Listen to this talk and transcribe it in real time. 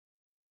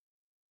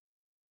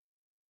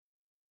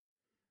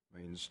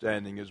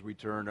Standing as we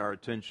turn our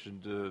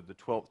attention to the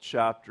 12th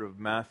chapter of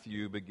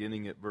Matthew,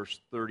 beginning at verse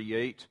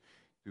 38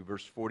 through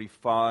verse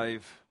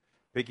 45,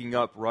 picking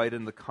up right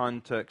in the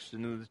context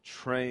and in the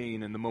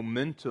train and the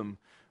momentum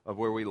of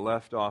where we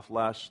left off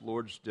last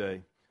Lord's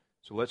Day.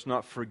 So let's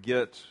not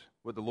forget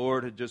what the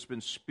Lord had just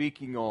been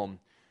speaking on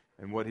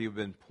and what He had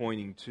been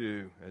pointing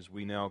to as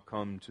we now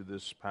come to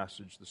this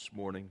passage this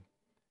morning.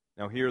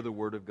 Now hear the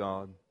word of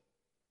God.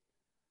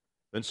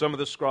 Then some of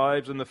the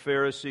scribes and the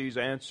Pharisees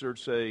answered,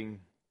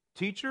 saying,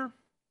 "Teacher,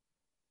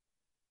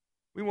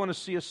 we want to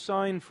see a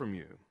sign from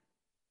you."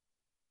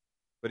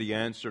 But he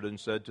answered and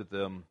said to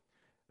them,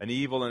 "An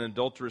evil and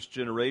adulterous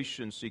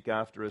generation seek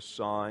after a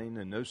sign,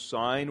 and no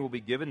sign will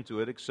be given to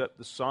it except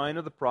the sign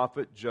of the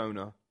prophet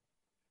Jonah.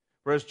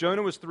 For as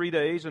Jonah was 3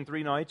 days and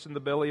 3 nights in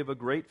the belly of a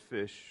great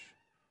fish,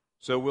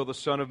 so will the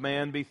Son of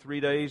Man be 3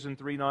 days and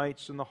 3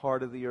 nights in the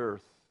heart of the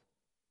earth.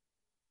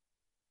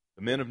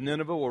 The men of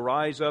Nineveh will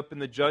rise up in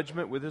the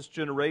judgment with this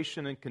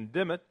generation and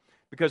condemn it,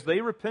 because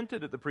they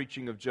repented at the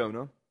preaching of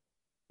Jonah,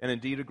 and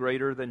indeed a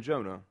greater than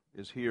Jonah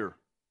is here.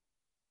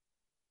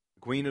 The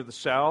queen of the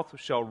south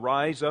shall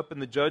rise up in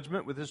the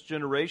judgment with this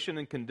generation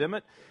and condemn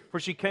it, for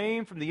she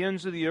came from the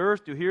ends of the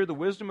earth to hear the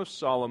wisdom of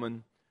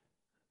Solomon,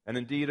 and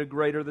indeed a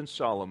greater than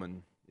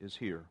Solomon is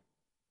here.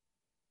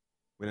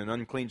 When an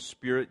unclean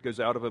spirit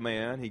goes out of a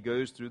man, he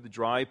goes through the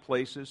dry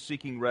places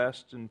seeking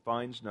rest and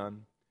finds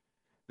none.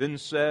 Then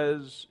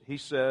he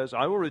says,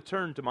 I will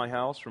return to my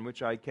house from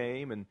which I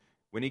came, and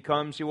when he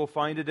comes, he will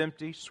find it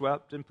empty,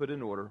 swept, and put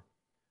in order.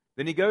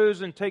 Then he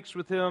goes and takes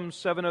with him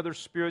 7 other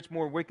spirits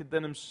more wicked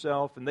than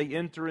himself, and they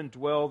enter and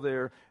dwell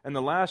there. And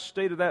the last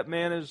state of that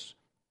man is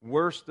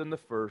worse than the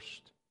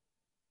first.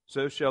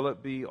 So shall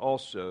it be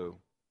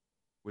also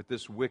with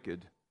this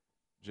wicked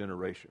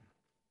generation."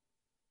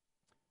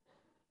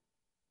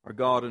 Our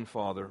God and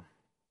Father,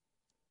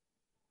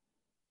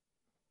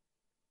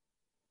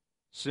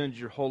 send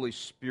your Holy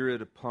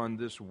Spirit upon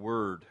this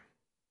word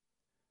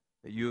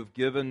that you have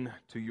given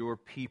to your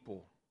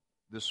people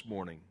this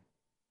morning,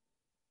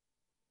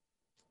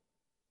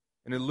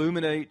 and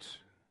illuminate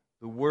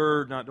the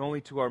word not only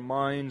to our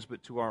minds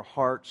but to our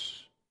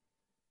hearts,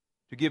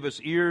 to give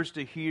us ears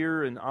to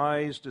hear and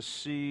eyes to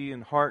see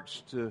and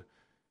hearts to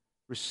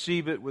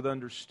receive it with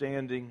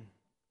understanding,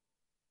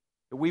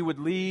 that we would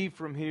leave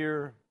from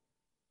here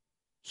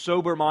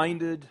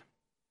sober-minded,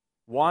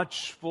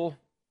 watchful,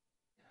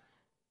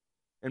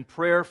 and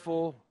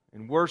prayerful,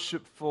 and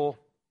worshipful,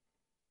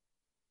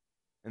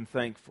 and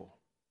thankful,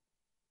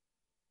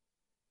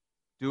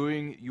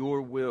 doing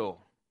your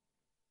will.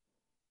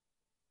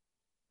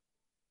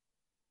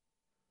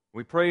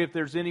 We pray if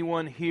there's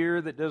anyone here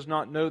that does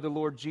not know the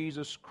Lord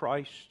Jesus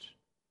Christ,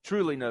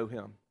 truly know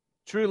Him,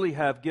 truly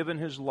have given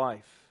his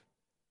life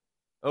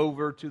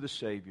over to the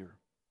Savior,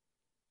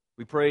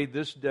 we pray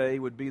this day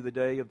would be the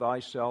day of thy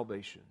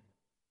salvation,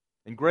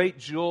 and great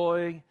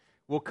joy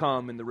will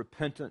come in the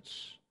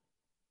repentance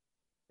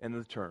and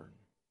the turn.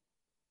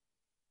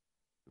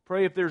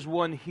 Pray if there's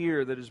one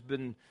here that has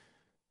been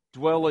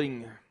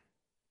dwelling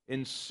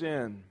in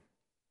sin,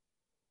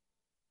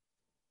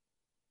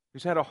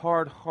 who's had a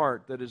hard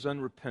heart that is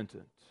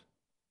unrepentant,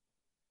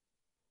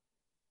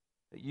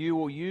 that you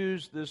will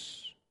use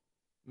this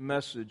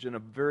message in a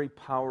very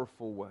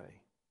powerful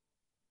way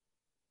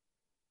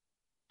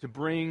to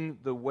bring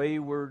the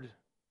wayward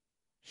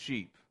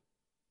sheep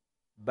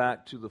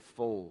back to the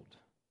fold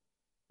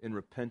in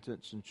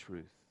repentance and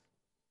truth.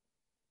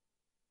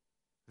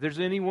 If there's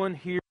anyone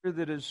here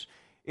that is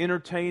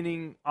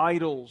entertaining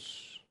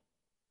idols,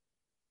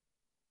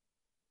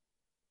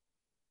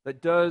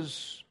 that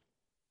does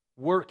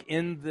work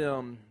in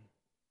them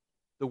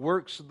the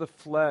works of the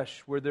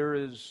flesh, where there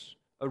is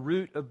a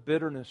root of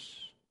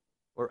bitterness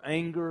or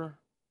anger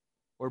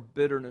or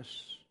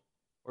bitterness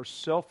or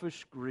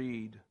selfish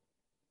greed,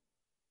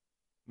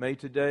 may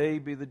today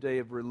be the day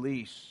of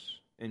release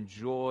and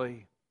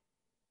joy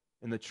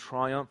in the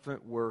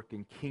triumphant work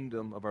and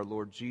kingdom of our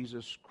Lord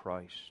Jesus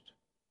Christ.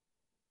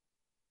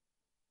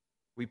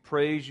 We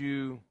praise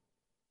you,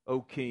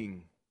 O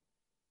King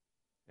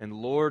and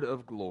Lord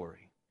of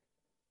glory.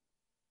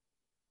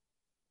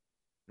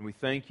 And we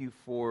thank you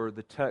for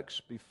the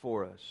text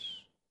before us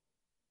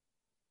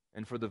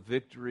and for the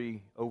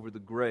victory over the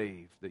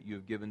grave that you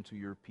have given to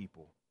your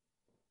people.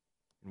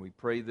 And we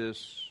pray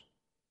this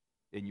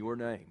in your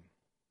name.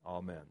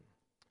 Amen.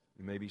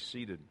 You may be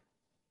seated.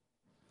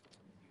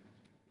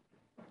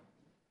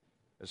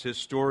 As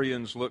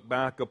historians look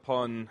back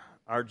upon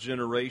our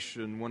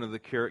generation, one of the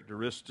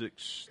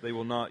characteristics they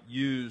will not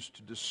use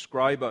to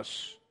describe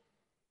us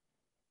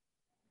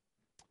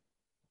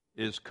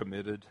is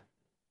committed.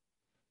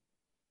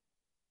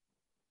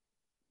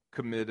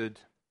 Committed.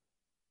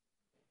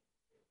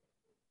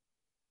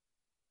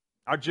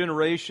 Our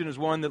generation is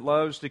one that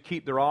loves to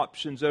keep their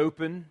options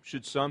open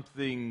should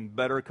something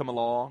better come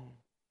along.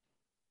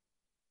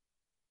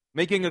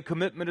 Making a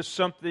commitment is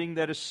something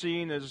that is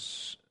seen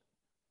as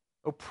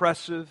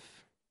oppressive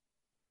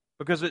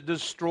because it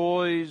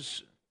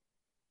destroys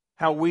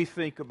how we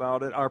think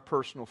about it, our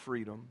personal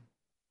freedom.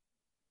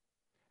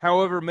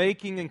 However,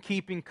 making and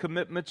keeping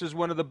commitments is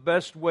one of the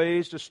best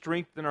ways to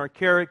strengthen our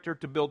character,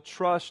 to build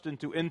trust, and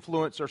to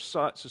influence our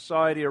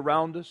society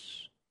around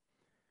us.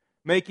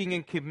 Making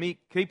and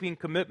keeping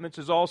commitments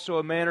is also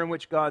a manner in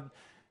which God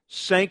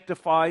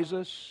sanctifies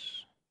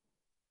us.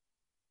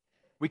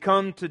 We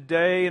come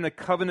today in a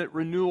covenant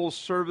renewal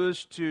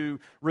service to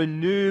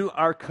renew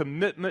our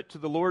commitment to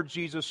the Lord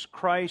Jesus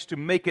Christ, to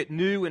make it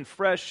new and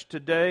fresh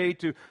today,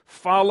 to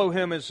follow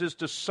Him as His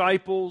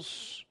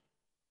disciples,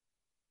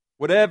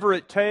 whatever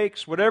it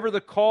takes, whatever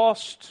the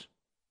cost,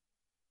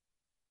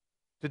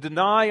 to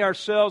deny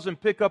ourselves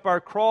and pick up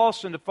our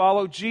cross and to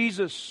follow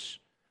Jesus.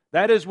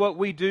 That is what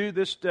we do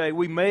this day.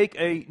 We make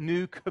a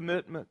new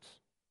commitment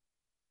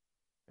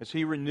as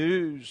He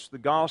renews the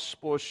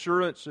gospel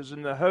assurances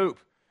and the hope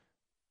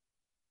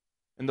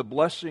and the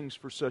blessings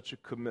for such a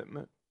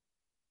commitment.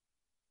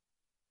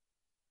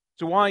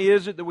 So why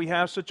is it that we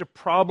have such a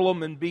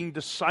problem in being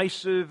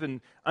decisive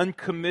and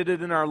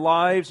uncommitted in our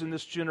lives in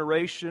this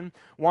generation?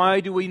 Why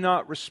do we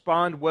not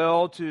respond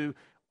well to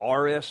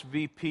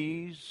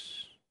RSVPs?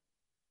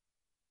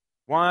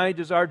 Why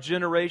does our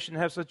generation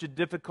have such a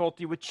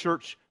difficulty with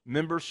church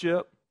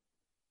membership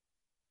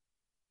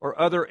or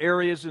other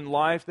areas in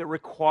life that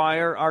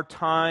require our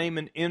time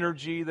and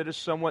energy that is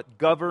somewhat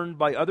governed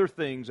by other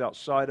things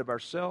outside of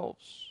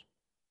ourselves?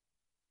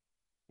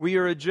 We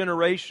are a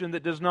generation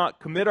that does not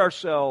commit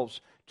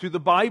ourselves to the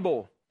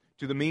Bible,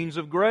 to the means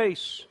of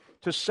grace,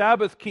 to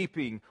Sabbath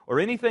keeping, or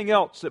anything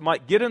else that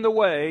might get in the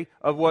way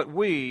of what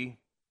we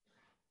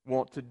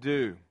want to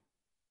do.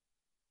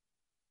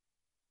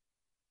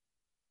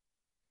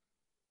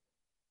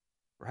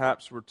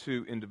 Perhaps we're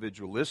too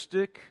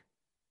individualistic,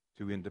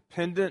 too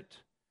independent,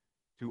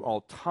 too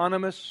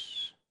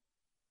autonomous,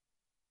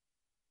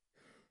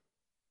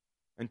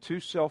 and too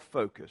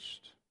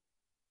self-focused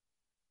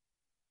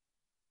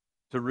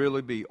to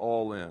really be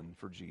all in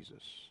for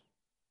Jesus.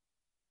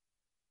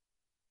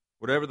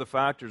 Whatever the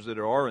factors that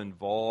are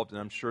involved, and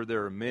I'm sure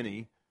there are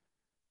many,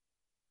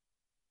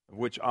 of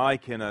which I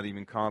cannot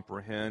even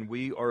comprehend,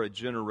 we are a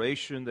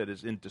generation that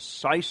is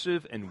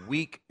indecisive and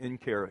weak in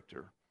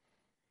character.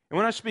 And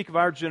when I speak of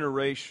our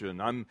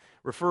generation, I'm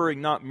referring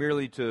not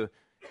merely to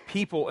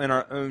people in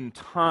our own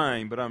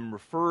time, but I'm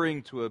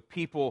referring to a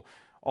people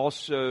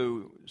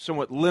also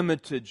somewhat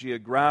limited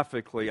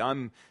geographically.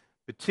 I'm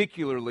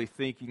particularly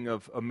thinking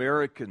of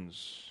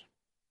Americans.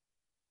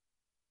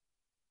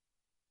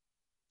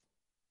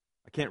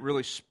 I can't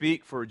really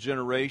speak for a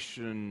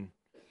generation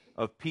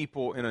of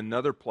people in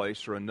another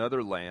place or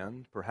another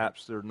land.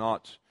 Perhaps they're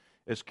not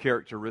as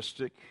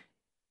characteristic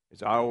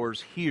as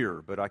ours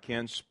here, but I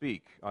can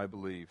speak, I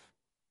believe,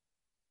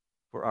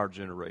 for our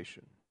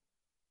generation.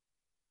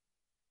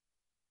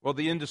 Well,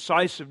 the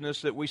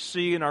indecisiveness that we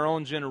see in our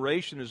own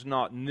generation is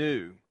not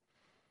new.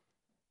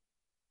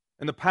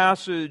 In the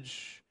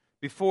passage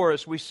before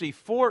us, we see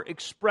 4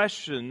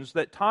 expressions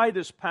that tie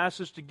this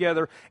passage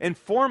together and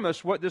form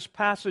us what this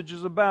passage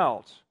is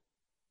about.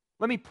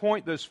 Let me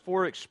point those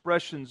 4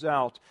 expressions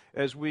out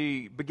as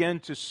we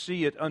begin to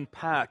see it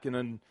unpack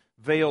and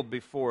unveiled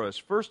before us.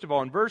 First of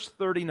all, in verse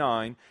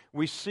 39,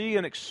 we see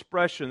an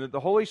expression that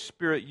the Holy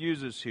Spirit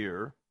uses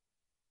here: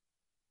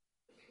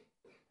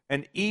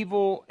 an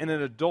evil and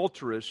an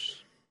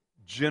adulterous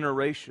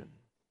generation.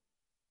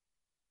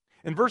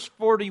 In verse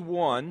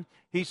 41,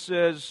 he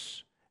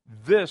says,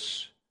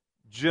 this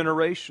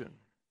generation.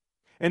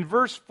 In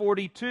verse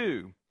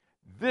 42,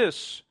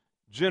 this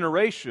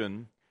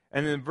generation.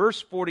 And in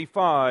verse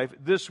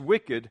 45, this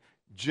wicked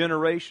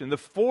generation. The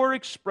 4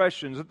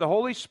 expressions that the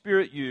Holy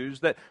Spirit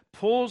used that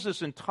pulls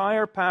this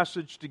entire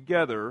passage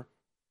together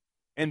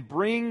and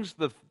brings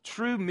the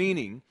true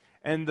meaning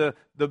and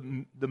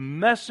the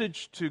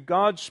message to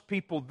God's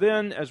people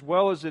then as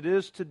well as it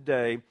is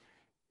today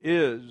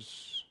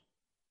is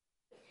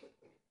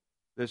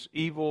this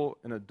evil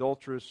and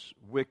adulterous,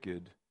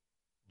 wicked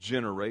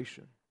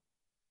generation.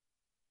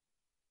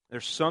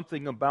 There's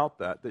something about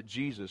that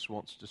Jesus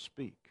wants to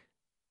speak.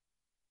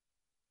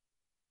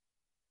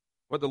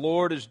 What the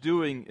Lord is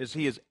doing is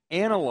He is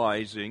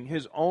analyzing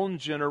His own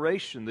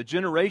generation, the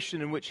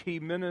generation in which He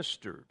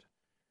ministered.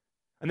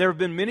 And there have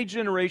been many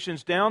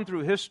generations down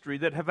through history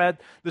that have had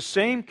the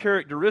same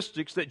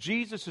characteristics that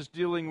Jesus is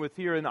dealing with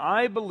here. And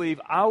I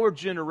believe our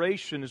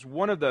generation is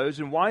one of those,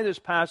 and why this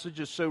passage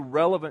is so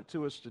relevant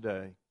to us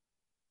today.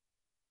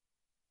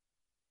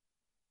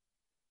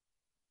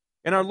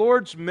 In our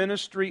Lord's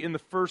ministry in the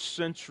first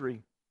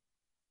century,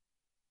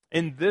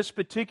 in this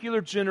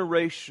particular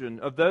generation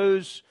of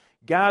those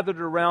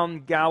gathered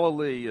around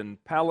Galilee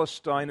and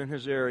Palestine in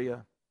His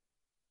area,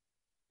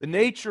 the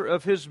nature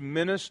of His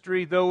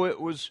ministry, though it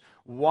was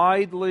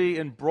widely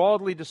and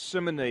broadly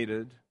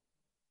disseminated,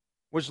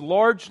 was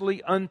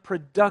largely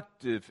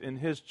unproductive in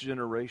His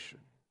generation.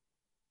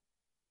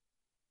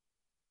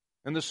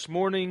 And this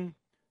morning,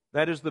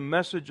 that is the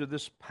message of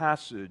this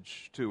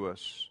passage to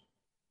us: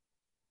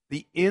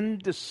 the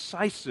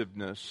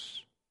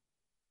indecisiveness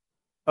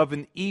of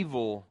an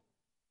evil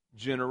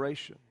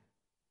generation.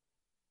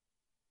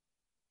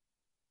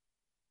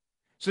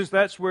 Since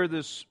that's where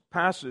this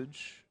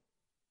passage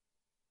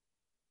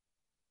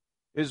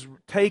is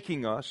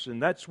taking us,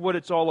 and that's what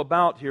it's all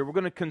about here. We're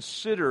going to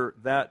consider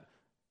that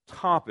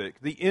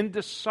topic, the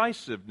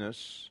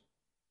indecisiveness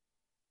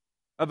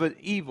of an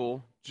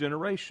evil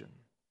generation.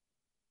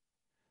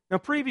 Now,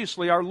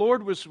 previously, our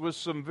Lord was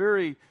some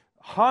very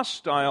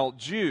hostile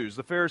Jews,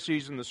 the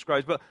Pharisees and the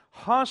scribes, but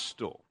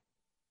hostile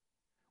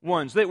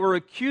ones that were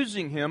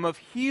accusing him of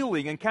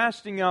healing and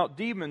casting out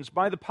demons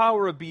by the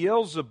power of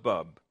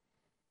Beelzebub.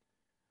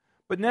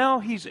 But now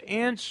he's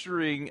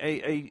answering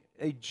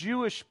a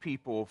Jewish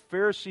people,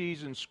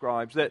 Pharisees and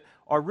scribes, that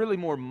are really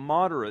more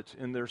moderate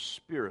in their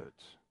spirit.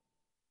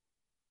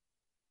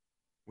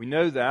 We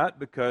know that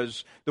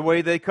because the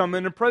way they come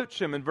and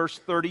approach him in verse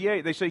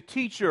 38, they say,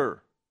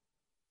 "Teacher."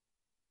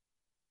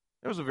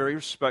 That was a very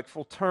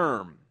respectful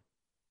term.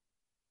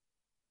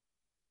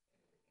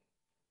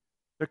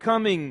 They're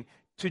coming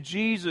to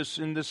Jesus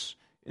in this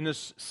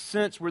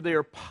sense where they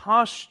are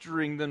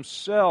posturing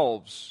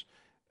themselves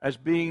as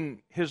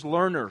being his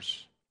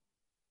learners.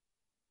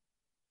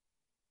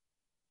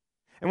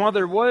 And while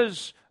there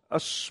was a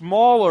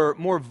smaller,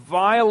 more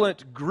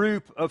violent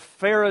group of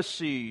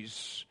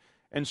Pharisees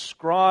and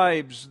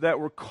scribes that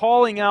were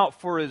calling out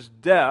for his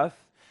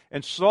death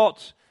and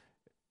sought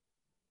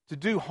to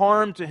do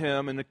harm to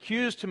him and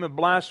accused him of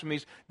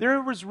blasphemies,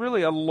 there was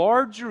really a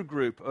larger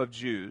group of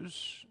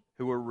Jews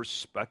who were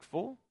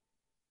respectful,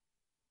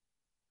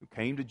 who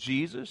came to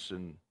Jesus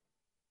and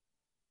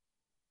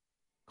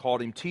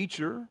called him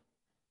teacher.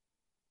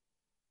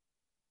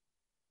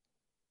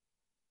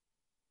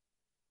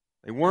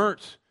 They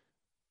weren't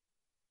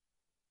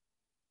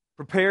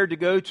prepared to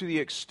go to the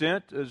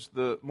extent as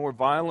the more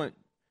violent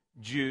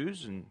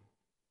Jews and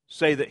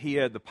say that he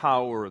had the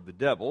power of the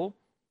devil.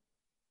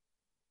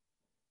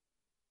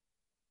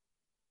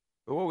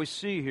 But what we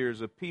see here is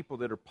a people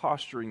that are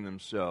posturing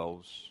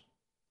themselves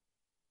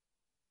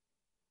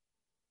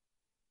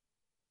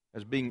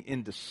as being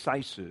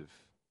indecisive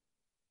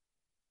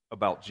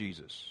about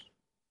Jesus.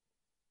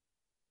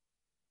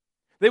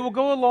 They will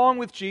go along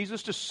with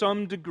Jesus to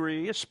some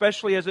degree,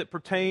 especially as it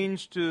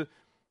pertains to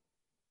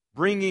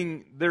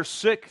bringing their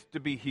sick to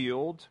be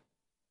healed,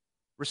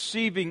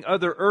 receiving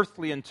other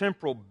earthly and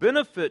temporal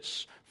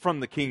benefits from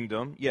the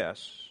kingdom,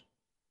 yes.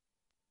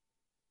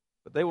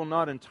 But they will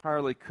not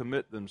entirely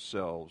commit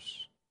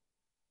themselves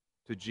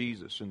to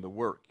Jesus and the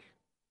work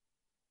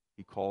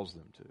he calls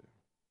them to.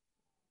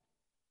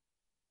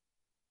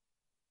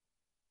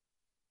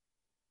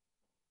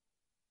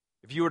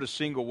 If you were to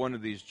single one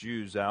of these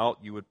Jews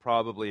out, you would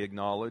probably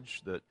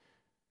acknowledge that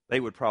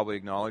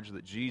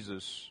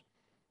Jesus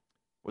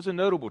was a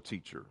notable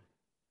teacher.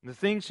 And the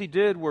things he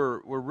did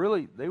were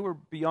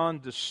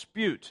beyond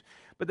dispute.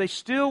 But they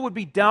still would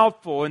be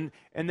doubtful, and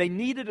they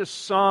needed a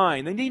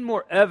sign. They need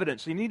more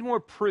evidence. They need more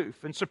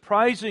proof. And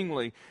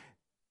surprisingly,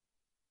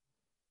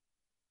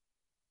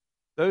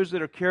 those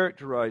that are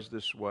characterized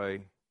this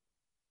way,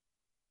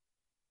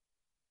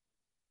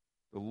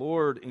 the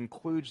Lord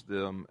includes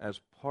them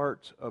as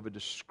part of a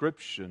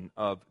description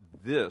of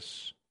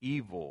this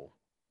evil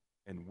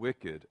and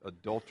wicked,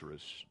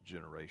 adulterous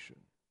generation.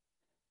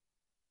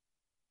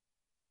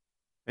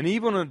 An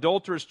evil and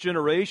adulterous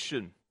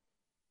generation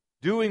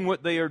doing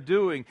what they are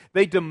doing,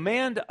 they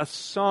demand a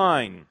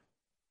sign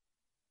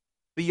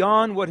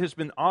beyond what has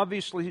been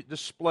obviously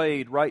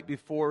displayed right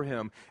before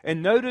him.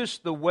 And notice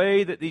the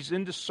way that these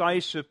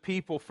indecisive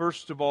people,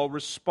 first of all,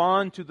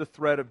 respond to the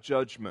threat of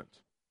judgment.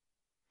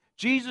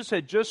 Jesus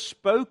had just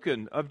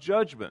spoken of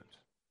judgment.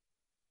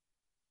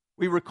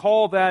 We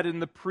recall that in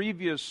the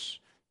previous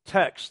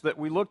text that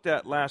we looked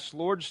at last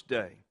Lord's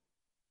Day.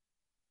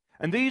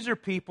 And these are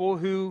people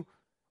who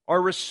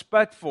are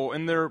respectful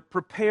and they're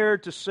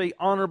prepared to say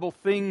honorable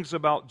things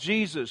about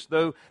Jesus,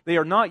 though they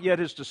are not yet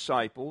his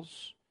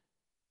disciples.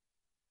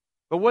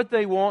 But what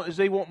they want is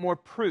they want more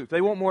proof.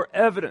 They want more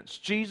evidence.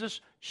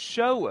 Jesus,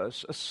 show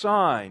us a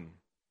sign.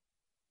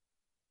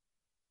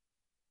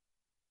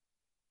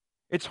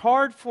 It's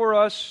hard for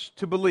us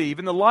to believe,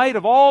 in the light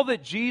of all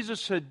that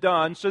Jesus had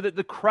done, so that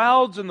the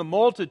crowds and the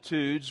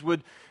multitudes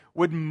would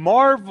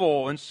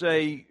marvel and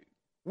say,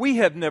 "We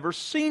have never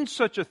seen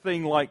such a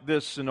thing like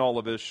this in all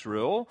of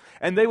Israel."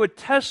 And they would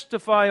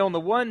testify on the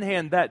one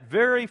hand that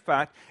very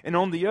fact, and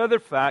on the other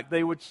fact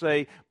they would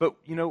say, "But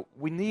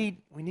we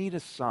need a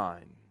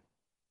sign."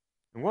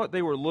 And what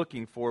they were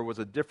looking for was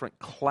a different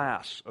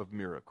class of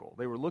miracle.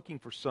 They were looking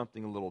for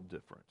something a little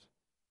different.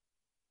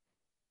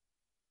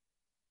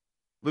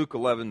 Luke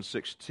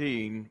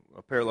 11:16,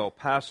 a parallel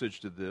passage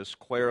to this,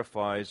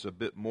 clarifies a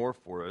bit more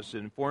for us. It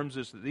informs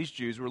us that these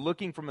Jews were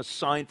looking for a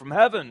sign from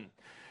heaven.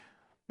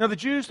 Now, the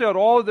Jews throughout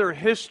all of their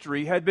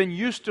history had been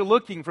used to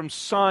looking for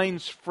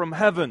signs from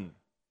heaven.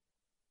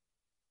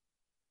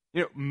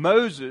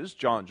 Moses,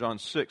 John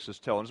 6 is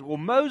telling us,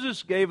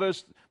 Moses gave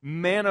us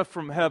manna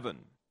from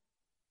heaven.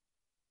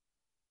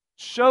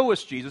 Show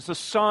us, Jesus, a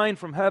sign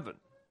from heaven.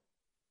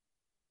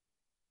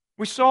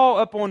 We saw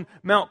up on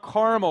Mount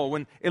Carmel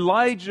when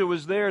Elijah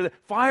was there, the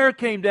fire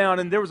came down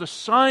and there was a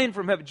sign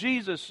from heaven.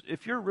 Jesus,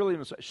 if you're really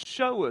Messiah,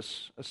 show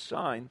us a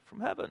sign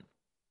from heaven.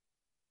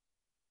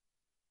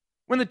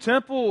 When the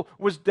temple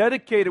was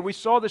dedicated, we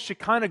saw the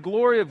Shekinah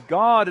glory of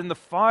God, and the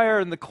fire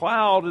and the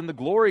cloud and the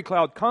glory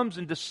cloud comes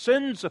and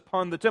descends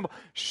upon the temple.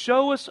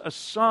 Show us a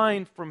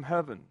sign from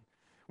heaven.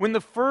 When the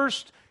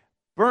first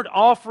burnt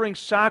offering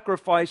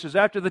sacrifices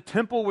after the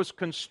temple was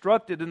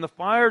constructed and the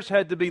fires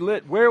had to be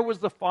lit, where was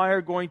the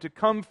fire going to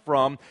come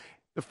from?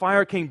 The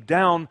fire came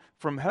down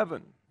from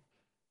heaven.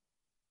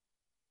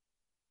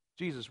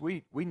 Jesus,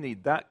 we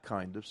need that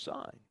kind of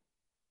sign.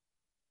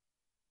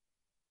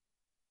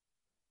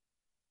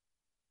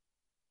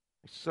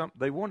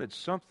 They wanted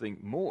something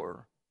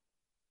more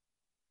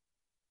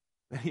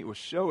than He was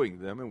showing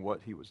them and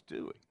what He was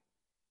doing.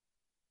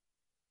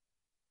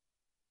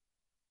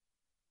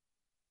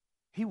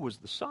 He was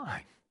the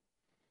sign.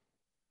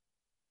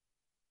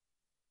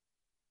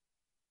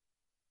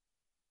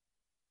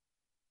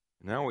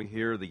 Now we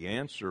hear the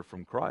answer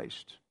from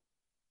Christ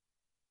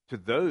to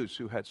those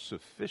who had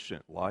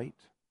sufficient light.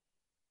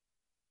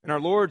 And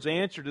our Lord's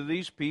answer to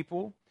these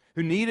people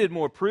who needed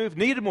more proof,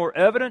 needed more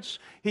evidence,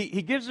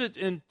 he gives it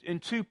in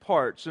two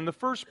parts. And the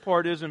first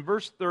part is in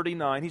verse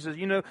 39. He says,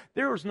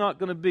 there was not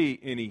going to be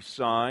any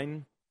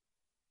sign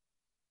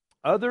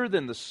other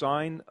than the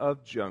sign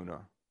of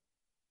Jonah.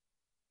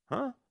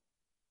 Huh?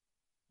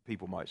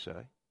 People might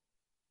say.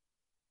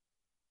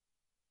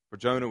 For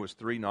Jonah was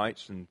 3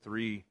 days and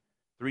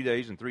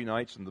 3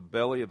 nights in the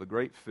belly of a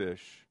great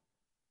fish.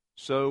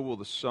 So will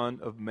the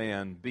Son of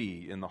Man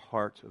be in the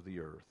heart of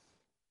the earth.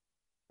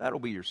 That'll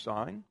be your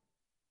sign.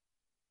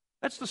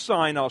 That's the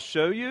sign I'll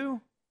show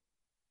you.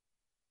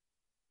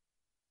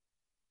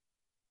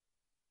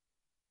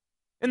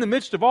 In the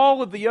midst of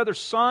all of the other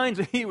signs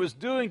that He was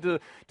doing to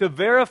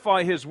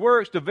verify His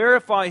works, to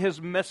verify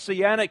His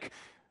messianic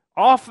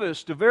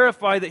office, to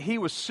verify that He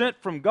was sent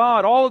from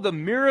God, all of the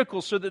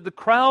miracles so that the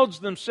crowds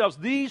themselves,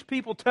 these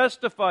people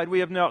testified, we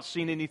have not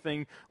seen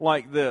anything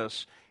like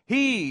this.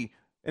 He,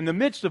 in the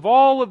midst of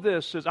all of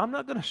this, says, I'm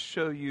not going to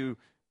show you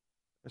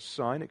a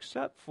sign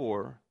except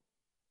for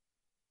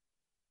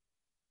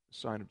the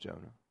sign of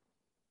Jonah.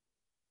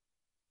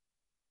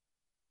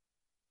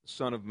 The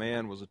Son of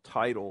Man was a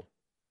title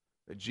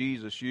that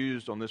Jesus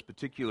used on this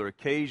particular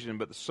occasion,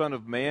 but the Son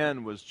of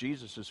Man was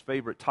Jesus'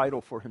 favorite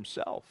title for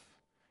Himself.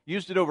 He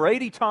used it over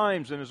 80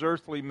 times in His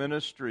earthly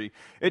ministry.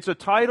 It's a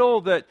title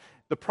that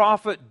the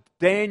prophet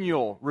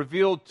Daniel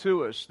revealed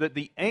to us, that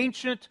the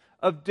Ancient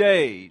of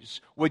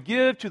Days would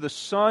give to the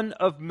Son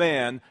of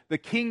Man the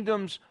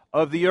kingdoms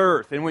of the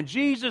earth. And when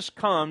Jesus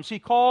comes, He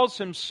calls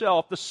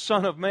Himself the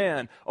Son of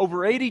Man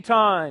over 80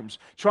 times,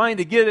 trying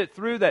to get it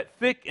through that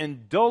thick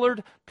and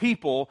dullard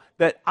people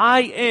that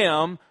I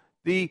am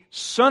the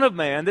Son of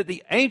Man, that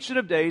the Ancient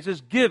of Days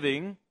is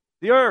giving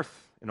the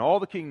earth and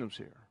all the kingdoms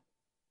here.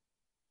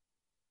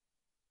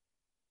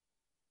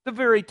 The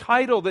very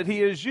title that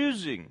He is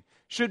using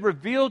should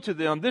reveal to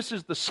them, this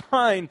is the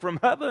sign from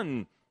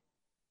heaven.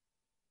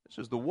 This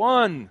is the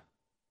one.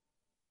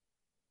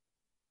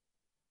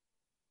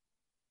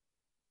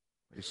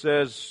 He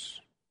says,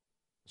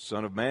 the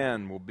Son of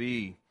Man will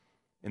be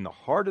in the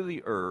heart of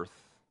the earth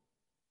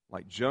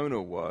like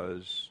Jonah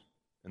was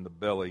in the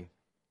belly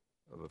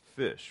of a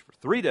fish. For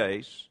 3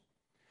 days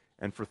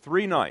and for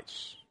 3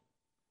 nights.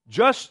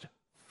 Just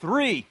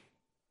 3.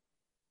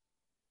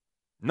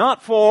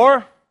 Not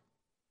 4.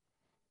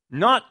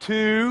 Not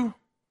 2.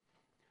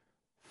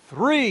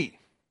 3.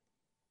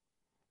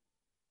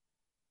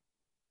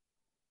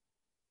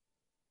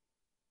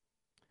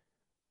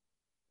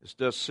 This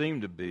does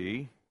seem to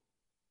be,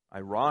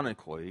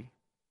 ironically,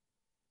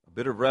 a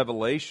bit of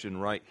revelation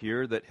right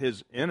here that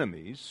His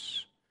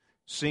enemies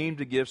seem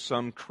to give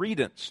some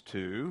credence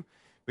to,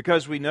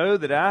 because we know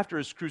that after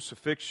His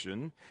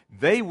crucifixion,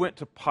 they went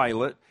to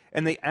Pilate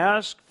and they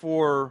asked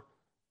for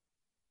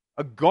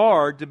a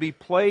guard to be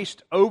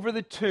placed over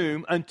the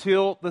tomb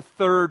until the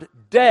 3rd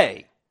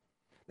day.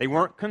 They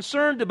weren't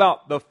concerned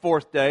about the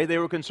 4th day, they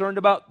were concerned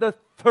about the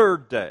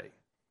 3rd day.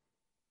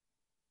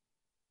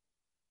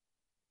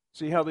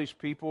 See how these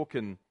people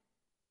can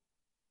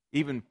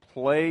even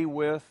play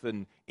with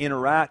and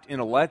interact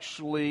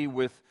intellectually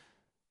with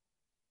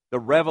the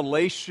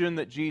revelation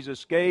that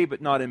Jesus gave,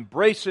 but not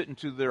embrace it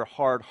into their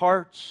hard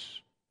hearts.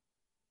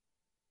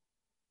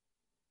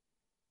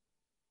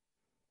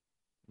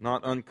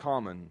 Not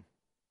uncommon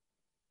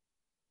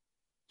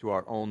to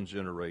our own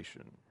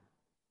generation.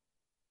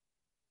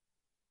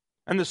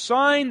 And the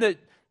sign that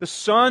the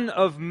Son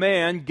of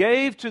Man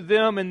gave to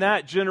them in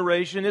that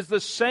generation is the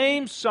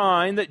same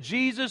sign that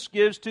Jesus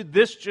gives to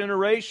this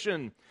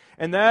generation.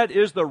 And that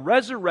is the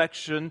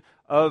resurrection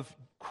of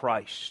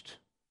Christ.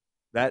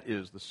 That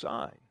is the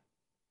sign.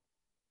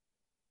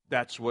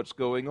 That's what's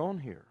going on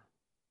here.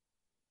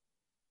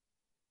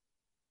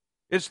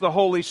 It's the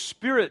Holy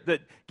Spirit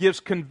that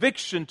gives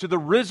conviction to the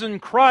risen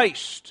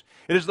Christ.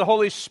 It is the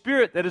Holy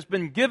Spirit that has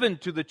been given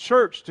to the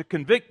church to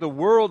convict the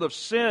world of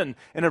sin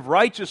and of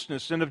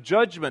righteousness and of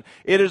judgment.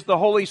 It is the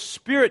Holy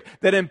Spirit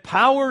that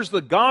empowers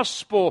the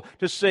gospel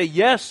to say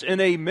yes and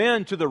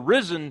amen to the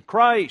risen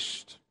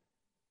Christ.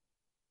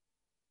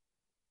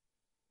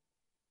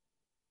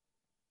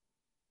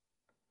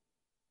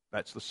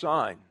 That's the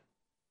sign.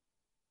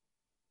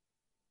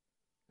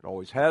 It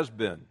always has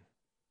been.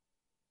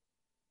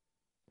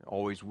 It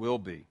always will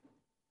be.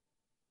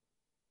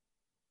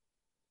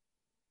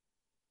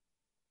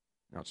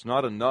 Now, it's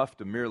not enough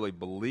to merely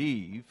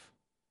believe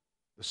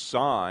the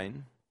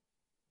sign.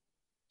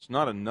 It's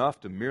not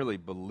enough to merely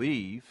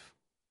believe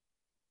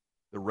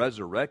the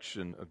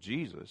resurrection of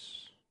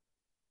Jesus.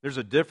 There's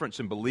a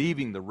difference in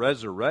believing the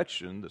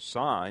resurrection, the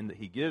sign that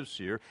he gives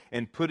here,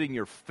 and putting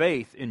your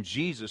faith in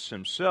Jesus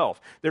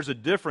himself. There's a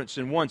difference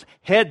in one's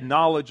head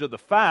knowledge of the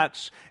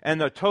facts and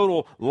the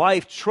total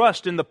life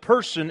trust in the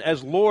person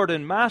as Lord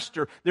and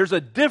Master. There's a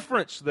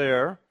difference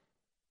there.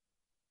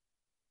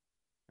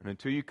 And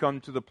until you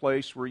come to the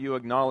place where you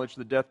acknowledge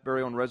the death,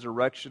 burial, and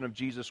resurrection of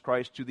Jesus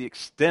Christ to the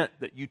extent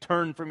that you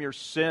turn from your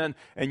sin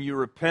and you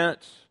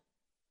repent,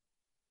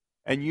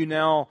 and you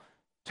now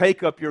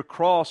take up your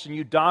cross and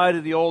you die to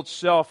the old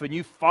self and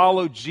you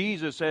follow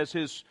Jesus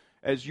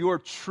as your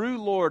true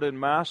Lord and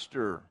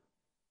Master,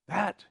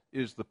 that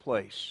is the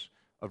place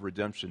of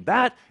redemption.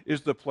 That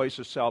is the place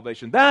of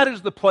salvation. That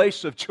is the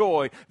place of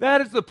joy.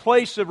 That is the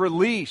place of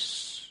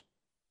release.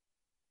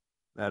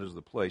 That is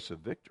the place of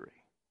victory.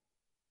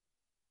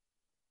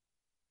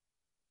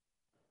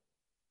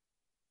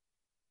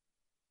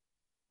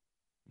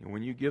 And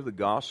when you give the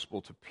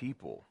gospel to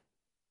people,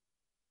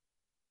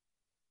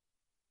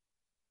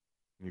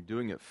 you're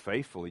doing it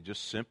faithfully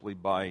just simply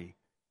by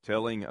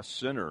telling a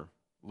sinner,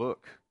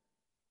 look,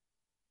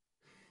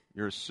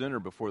 you're a sinner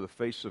before the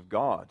face of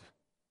God.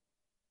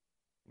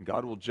 And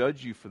God will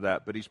judge you for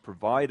that, but he's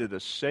provided a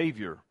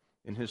Savior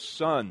in his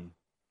Son.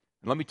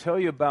 And let me tell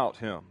you about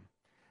him.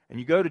 And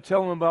you go to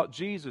tell them about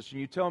Jesus,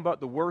 and you tell them about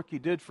the work he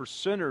did for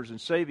sinners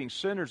and saving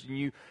sinners, and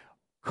you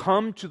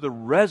come to the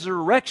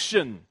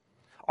resurrection.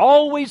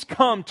 Always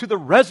come to the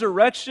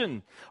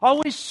resurrection.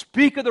 Always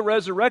speak of the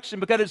resurrection,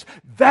 because it's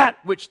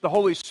that which the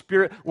Holy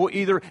Spirit will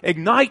either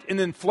ignite and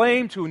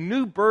inflame to a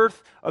new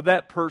birth of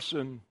that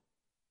person,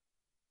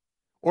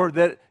 or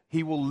that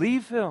he will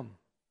leave him.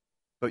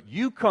 But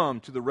you come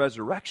to the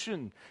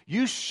resurrection.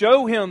 You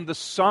show him the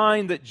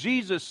sign that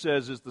Jesus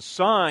says is the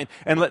sign,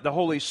 and let the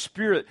Holy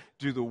Spirit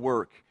do the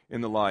work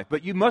in the life.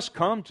 But you must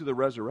come to the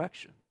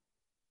resurrection.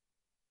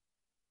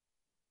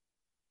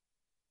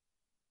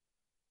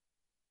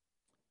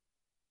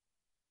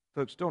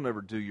 Folks, don't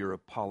ever do your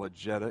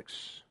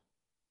apologetics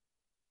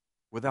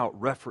without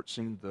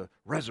referencing the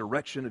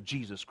resurrection of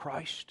Jesus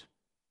Christ.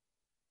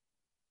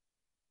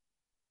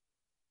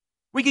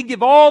 We can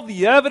give all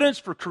the evidence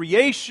for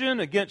creation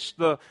against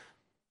the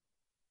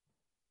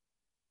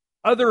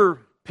other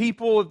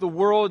people of the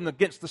world and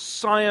against the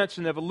science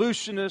and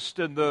evolutionist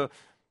and the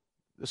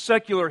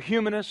secular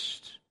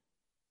humanist.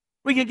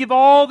 We can give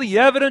all the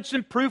evidence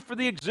and proof for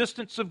the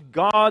existence of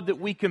God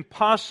that we can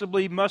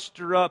possibly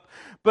muster up.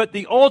 But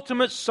the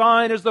ultimate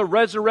sign is the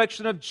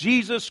resurrection of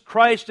Jesus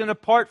Christ, and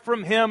apart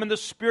from him and the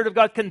Spirit of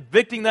God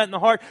convicting that in the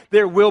heart,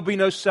 there will be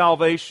no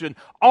salvation.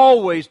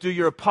 Always do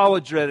your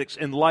apologetics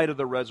in light of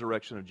the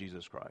resurrection of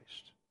Jesus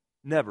Christ.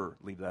 Never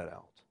leave that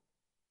out.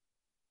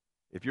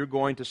 If you're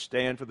going to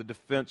stand for the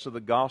defense of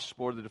the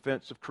gospel or the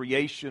defense of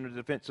creation or the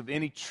defense of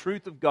any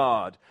truth of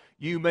God,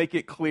 you make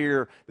it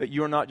clear that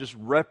you're not just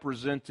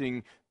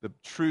representing the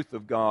truth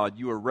of God,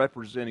 you are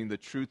representing the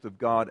truth of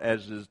God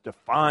as is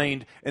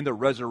defined in the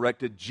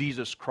resurrected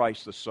Jesus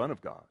Christ, the Son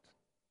of God.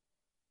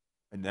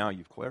 And now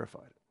you've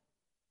clarified it.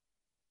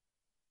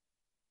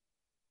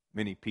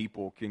 Many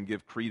people can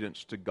give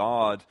credence to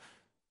God.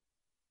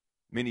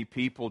 Many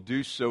people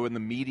do so in the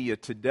media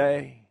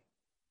today.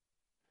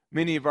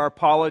 Many of our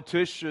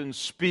politicians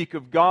speak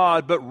of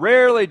God, but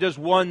rarely does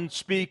one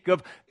speak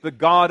of the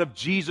God of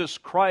Jesus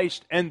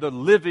Christ and the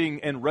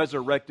living and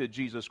resurrected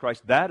Jesus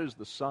Christ. That is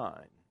the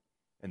sign,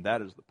 and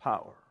that is the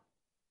power.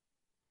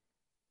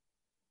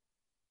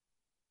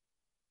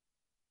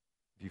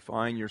 If you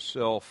find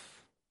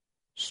yourself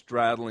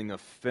straddling a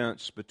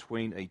fence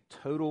between a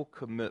total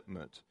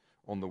commitment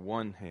on the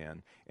one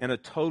hand and a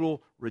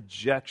total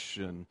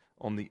rejection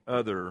on the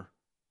other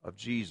of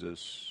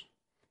Jesus,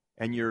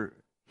 and you're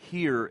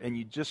here and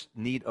you just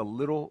need a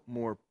little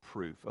more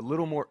proof, a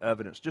little more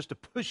evidence, just to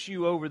push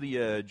you over the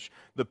edge,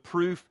 the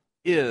proof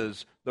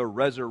is the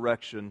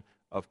resurrection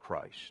of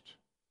Christ.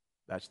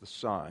 That's the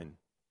sign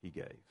he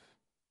gave.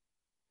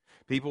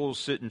 People will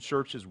sit in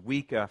churches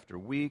week after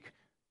week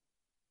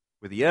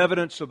with the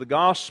evidence of the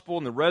gospel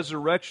and the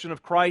resurrection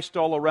of Christ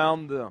all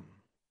around them.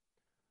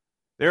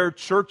 There are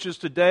churches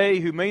today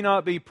who may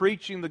not be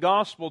preaching the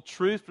gospel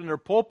truth from their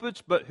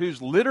pulpits, but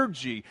whose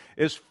liturgy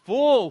is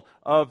full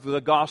of the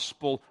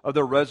gospel of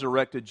the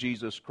resurrected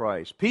Jesus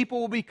Christ.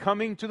 People will be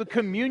coming to the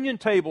communion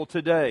table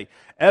today,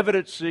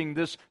 evidencing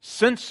this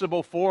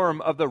sensible form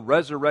of the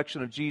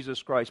resurrection of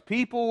Jesus Christ.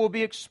 People will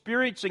be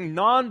experiencing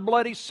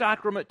non-bloody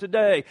sacrament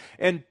today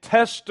and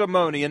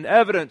testimony and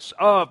evidence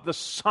of the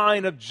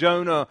sign of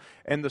Jonah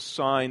and the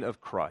sign of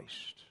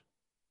Christ.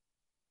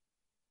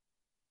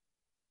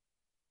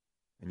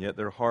 And yet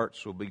their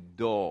hearts will be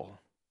dull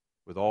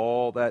with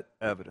all that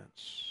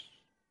evidence,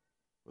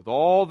 with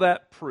all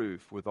that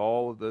proof, with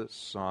all of the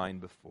sign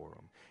before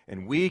them.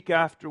 And week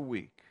after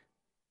week,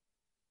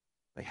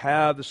 They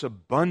have this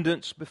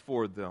abundance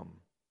before them.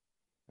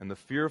 And the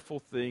fearful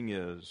thing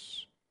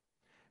is,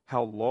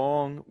 how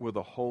long will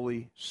the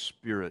Holy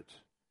Spirit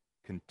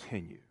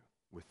continue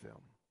with them?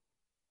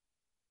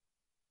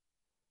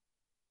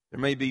 There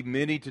may be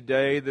many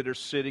today that are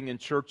sitting in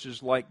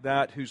churches like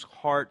that whose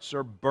hearts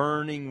are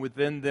burning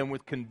within them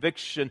with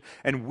conviction.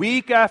 And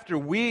week after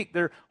week,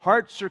 their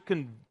hearts are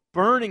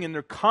burning and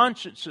their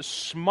conscience is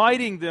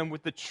smiting them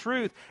with the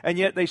truth. And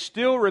yet they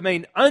still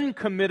remain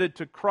uncommitted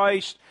to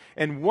Christ.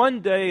 And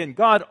one day, and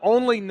God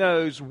only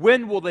knows,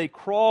 when will they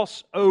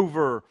cross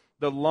over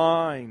the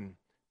line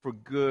for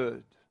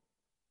good,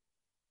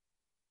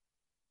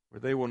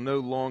 where they will no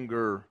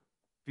longer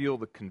feel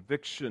the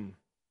conviction,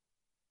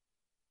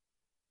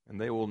 and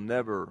they will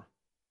never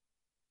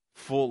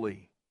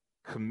fully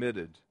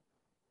committed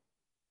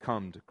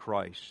come to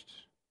Christ,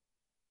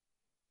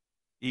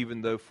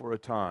 even though for a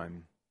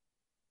time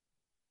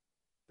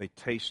they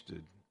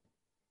tasted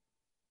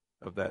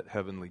of that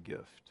heavenly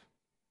gift.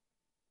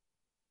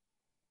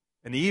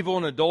 An evil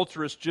and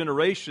adulterous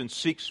generation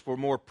seeks for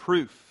more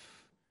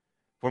proof,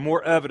 for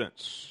more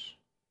evidence,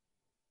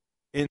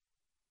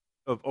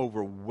 of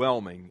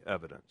overwhelming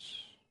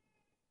evidence.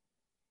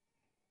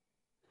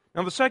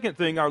 Now, the second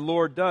thing our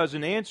Lord does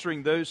in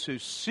answering those who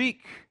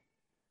seek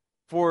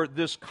for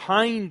this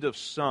kind of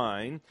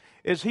sign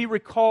is He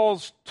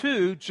recalls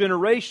two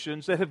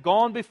generations that have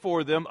gone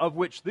before them, of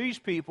which these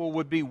people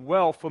would be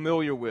well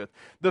familiar with.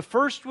 The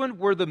first one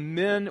were the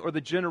men or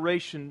the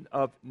generation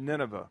of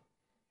Nineveh.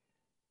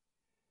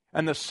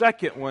 And the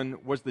second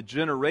one was the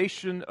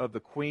generation of the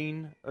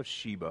Queen of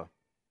Sheba.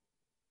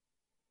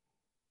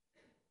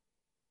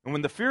 And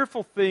when the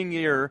fearful thing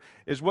here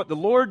is what the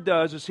Lord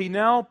does is He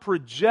now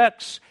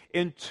projects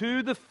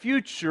into the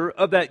future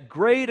of that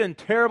great and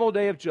terrible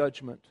day of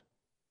judgment.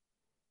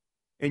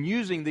 And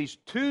using these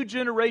two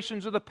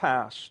generations of the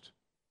past,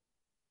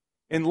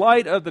 in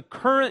light of the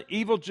current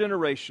evil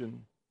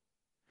generation,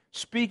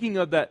 speaking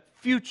of that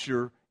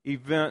future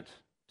event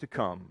to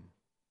come.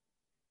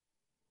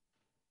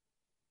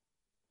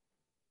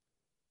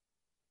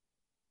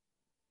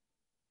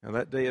 Now,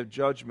 that day of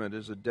judgment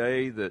is a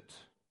day that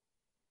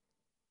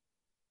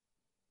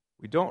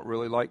we don't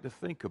really like to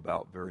think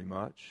about very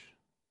much.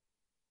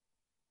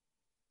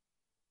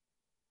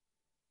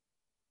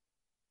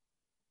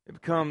 It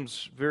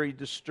becomes very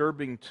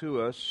disturbing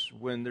to us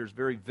when there's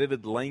very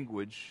vivid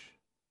language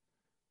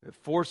that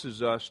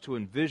forces us to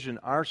envision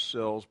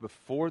ourselves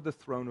before the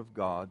throne of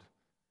God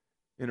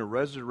in a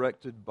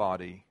resurrected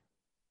body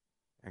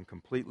and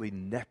completely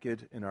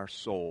naked in our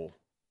soul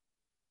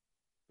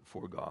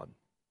before God.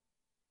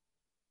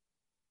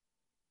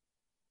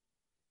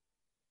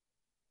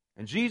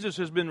 And Jesus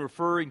has been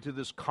referring to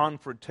this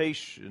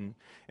confrontation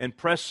and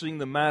pressing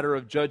the matter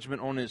of judgment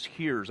on His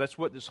hearers. That's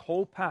what this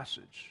whole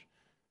passage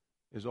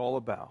is all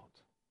about,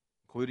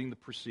 including the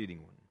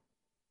preceding one.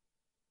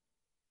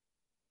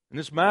 And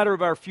this matter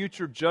of our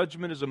future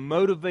judgment is a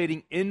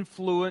motivating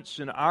influence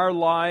in our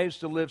lives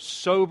to live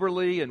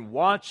soberly and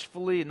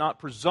watchfully and not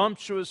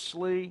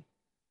presumptuously,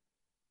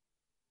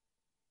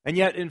 and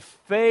yet in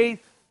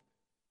faith,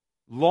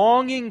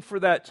 longing for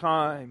that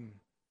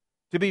time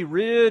to be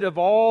rid of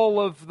all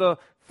of the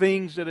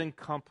things that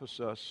encompass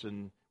us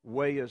and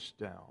weigh us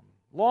down.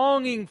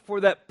 Longing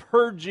for that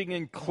purging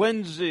and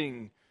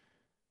cleansing,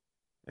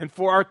 and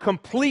for our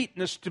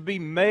completeness to be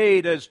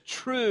made as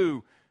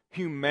true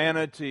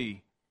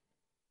humanity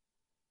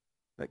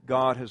that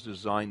God has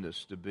designed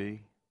us to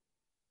be.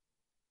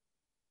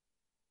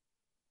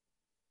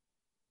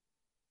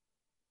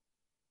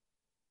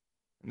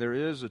 And there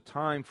is a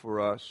time for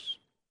us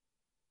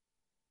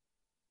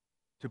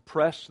to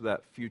press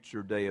that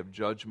future day of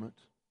judgment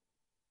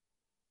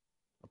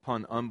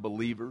upon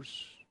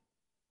unbelievers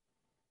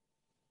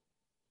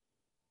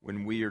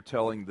when we are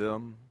telling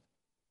them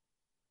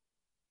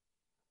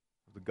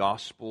the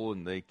gospel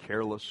and they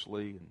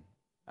carelessly and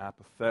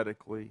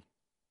apathetically,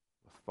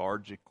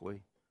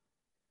 lethargically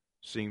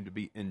seem to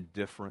be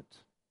indifferent.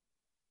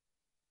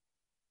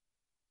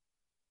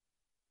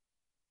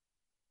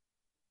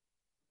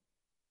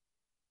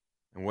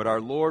 And what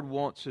our Lord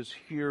wants His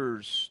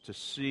hearers to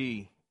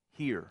see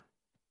here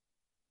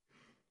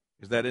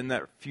is that in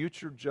that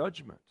future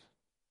judgment,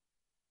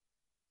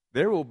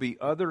 there will be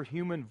other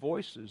human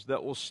voices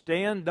that will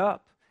stand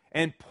up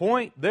and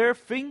point their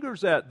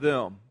fingers at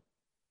them.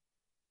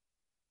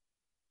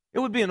 It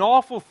would be an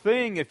awful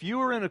thing if you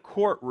were in a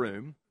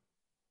courtroom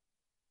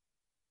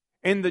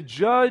and the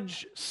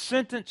judge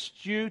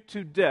sentenced you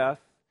to death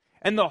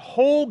and the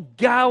whole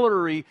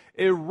gallery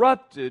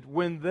erupted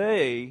when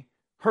they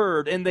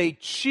heard and they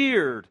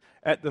cheered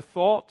at the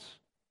thought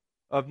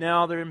of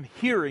now them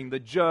hearing the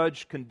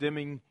judge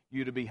condemning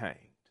you to be hanged.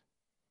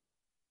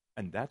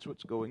 And that's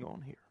what's going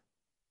on here.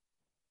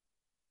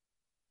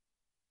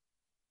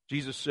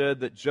 Jesus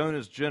said that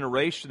Jonah's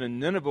generation in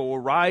Nineveh will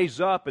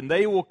rise up and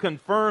they will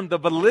confirm the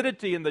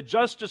validity and the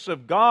justice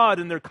of God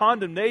in their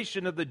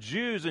condemnation of the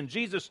Jews in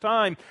Jesus'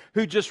 time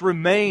who just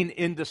remain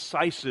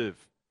indecisive.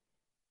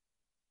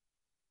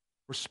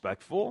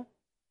 Respectful,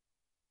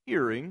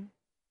 hearing,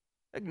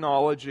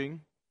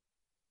 acknowledging,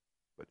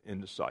 but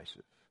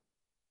indecisive.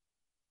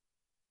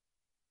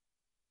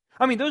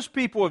 I mean, those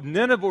people of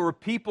Nineveh were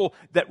people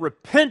that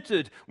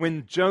repented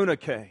when Jonah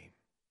came.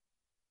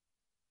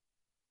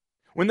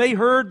 When they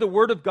heard the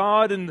word of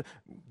God and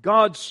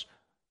God's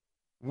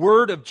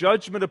word of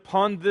judgment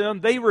upon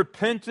them, they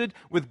repented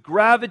with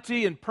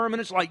gravity and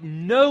permanence like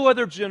no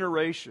other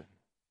generation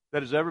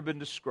that has ever been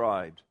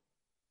described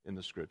in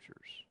the Scriptures.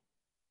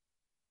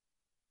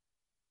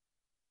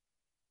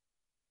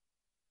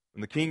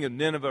 When the king of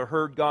Nineveh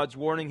heard God's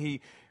warning,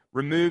 he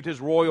removed his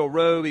royal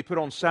robe, he put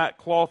on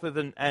sackcloth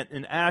and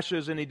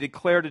ashes, and he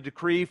declared a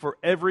decree for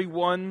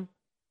everyone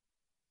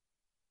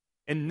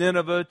in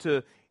Nineveh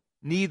to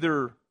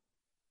neither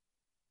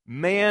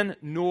man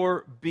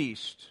nor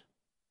beast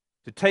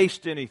to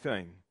taste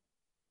anything,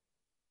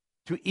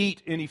 to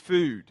eat any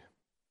food,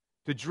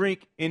 to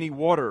drink any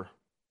water,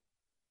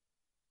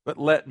 but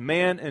let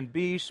man and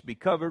beast be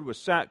covered with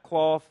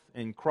sackcloth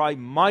and cry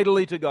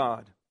mightily to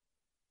God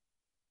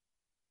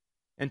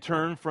and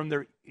turn from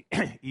their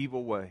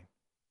evil way.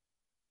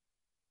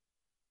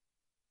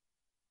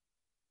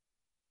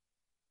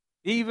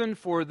 Even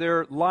for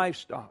their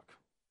livestock.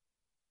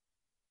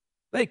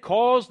 They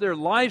caused their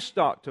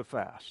livestock to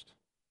fast.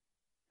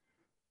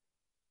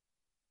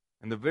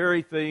 And the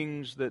very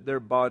things that their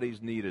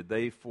bodies needed,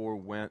 they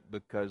forwent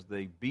because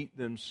they beat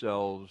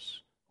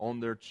themselves on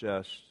their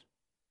chest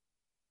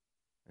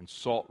and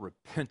sought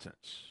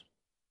repentance.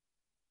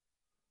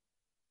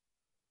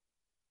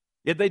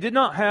 Yet they did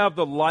not have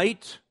the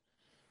light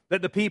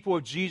that the people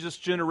of Jesus'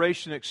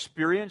 generation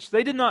experienced.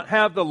 They did not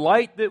have the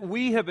light that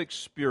we have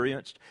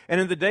experienced.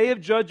 And in the day of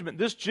judgment,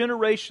 this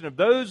generation of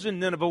those in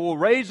Nineveh will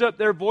raise up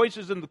their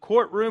voices in the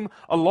courtroom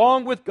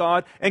along with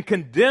God and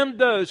condemn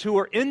those who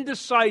are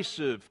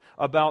indecisive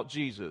about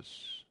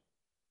Jesus.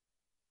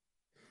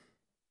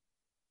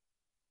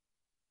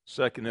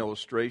 Second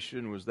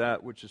illustration was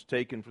that which is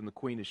taken from the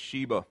Queen of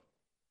Sheba.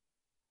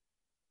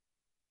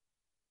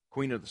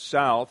 Queen of the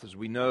South, as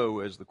we know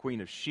as the Queen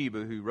of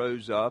Sheba, who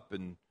rose up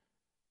and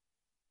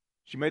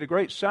she made a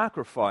great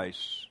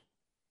sacrifice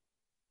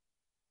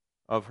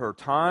of her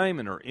time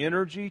and her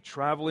energy,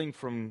 traveling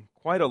from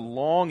quite a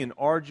long and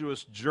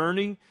arduous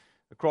journey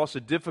across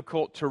a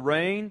difficult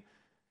terrain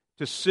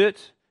to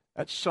sit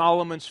at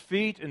Solomon's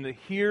feet and to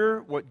hear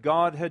what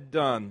God had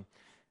done.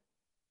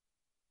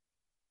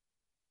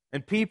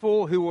 And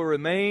people who will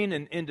remain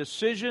in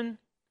indecision,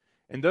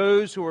 and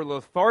those who are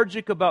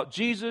lethargic about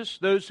Jesus,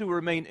 those who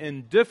remain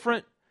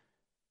indifferent,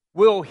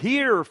 will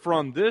hear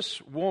from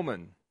this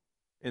woman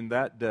in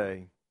that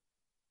day.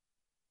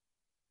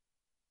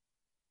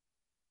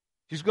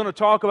 She's going to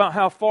talk about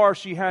how far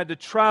she had to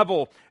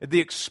travel, at the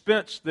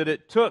expense that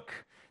it took,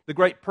 the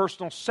great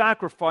personal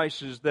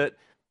sacrifices that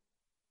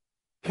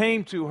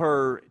came to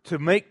her to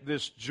make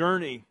this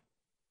journey,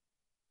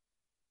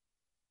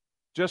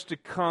 just to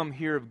come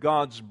hear of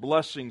God's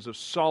blessings of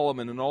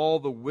Solomon and all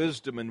the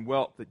wisdom and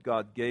wealth that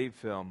God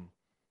gave him.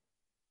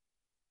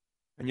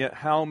 And yet,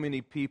 how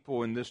many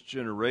people in this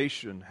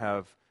generation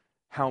have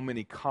how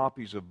many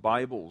copies of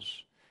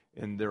Bibles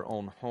in their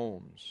own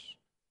homes,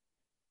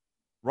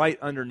 right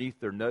underneath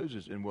their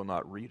noses, and will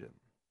not read them?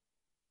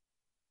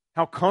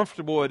 How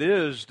comfortable it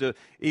is to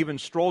even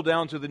stroll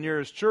down to the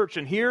nearest church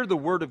and hear the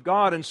Word of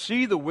God and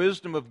see the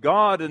wisdom of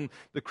God and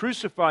the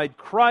crucified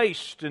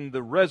Christ and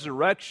the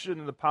resurrection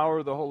and the power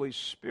of the Holy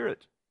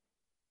Spirit.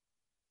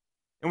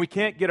 And we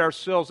can't get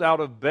ourselves out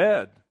of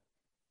bed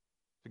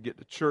to get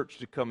the church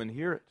to come and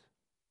hear it.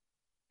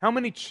 How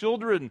many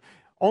children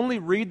only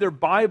read their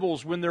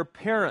Bibles when their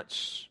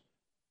parents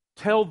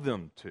tell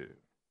them to?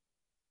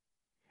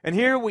 And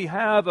here we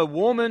have a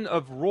woman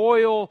of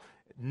royal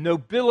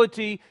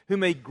nobility who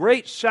made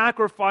great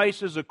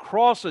sacrifices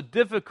across a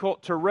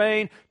difficult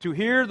terrain to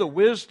hear the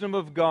wisdom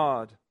of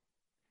God.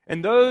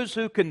 And those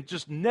who can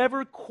just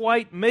never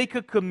quite make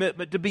a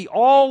commitment to be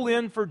all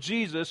in for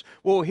Jesus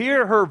will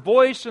hear her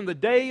voice in the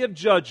day of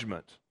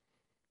judgment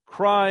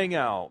crying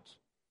out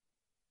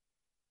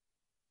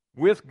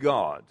with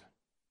God,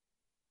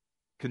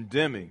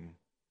 condemning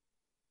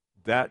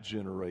that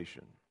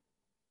generation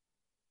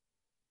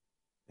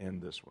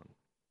and this one.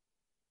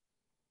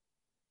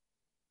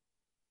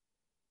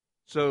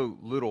 So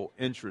little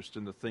interest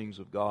in the things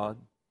of God.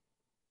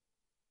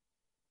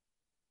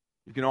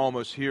 You can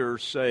almost hear her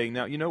saying,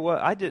 now, you know what?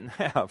 I didn't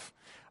have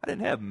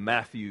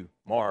Matthew,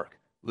 Mark,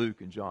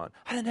 Luke, and John.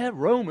 I didn't have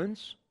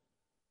Romans.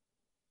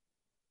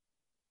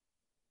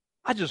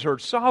 I just heard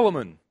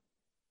Solomon.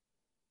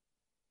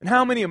 And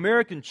how many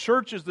American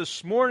churches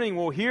this morning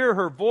will hear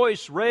her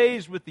voice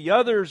raised with the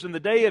others in the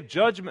day of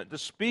judgment to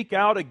speak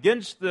out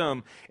against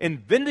them in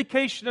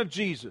vindication of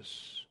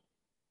Jesus?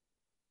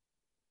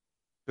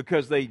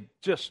 Because they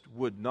just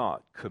would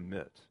not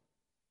commit.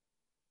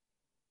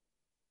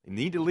 They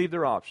need to leave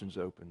their options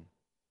open.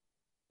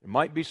 There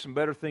might be some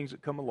better things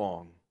that come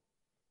along.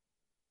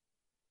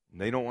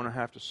 And they don't want to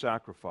have to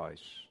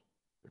sacrifice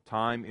their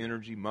time,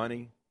 energy,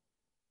 money,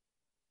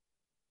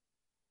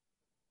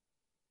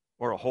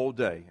 or a whole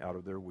day out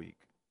of their week.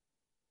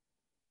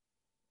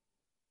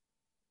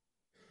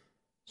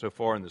 So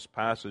far in this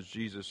passage,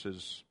 Jesus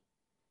has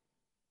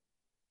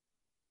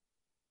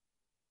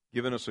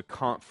given us a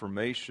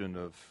confirmation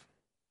of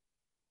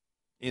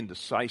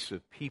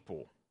indecisive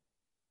people,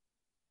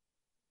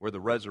 where the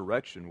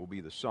resurrection will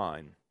be the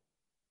sign.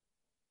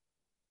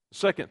 The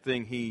second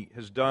thing he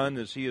has done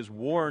is he has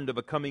warned of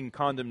a coming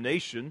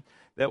condemnation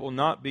that will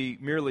not be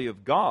merely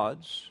of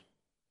God's,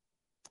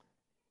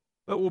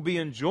 but will be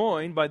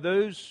enjoined by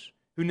those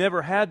who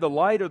never had the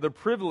light or the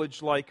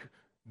privilege like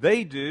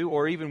they do,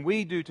 or even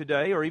we do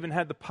today, or even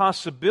had the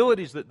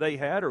possibilities that they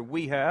had or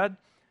we had,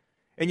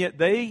 and yet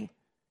they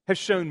have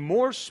shown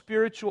more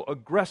spiritual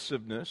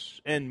aggressiveness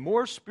and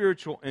more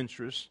spiritual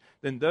interest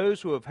than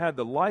those who have had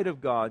the light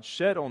of God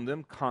shed on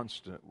them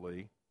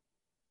constantly.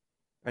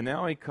 And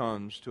now he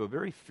comes to a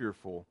very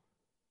fearful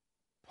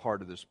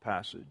part of this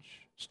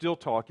passage, still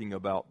talking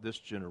about this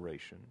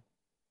generation.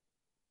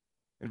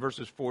 In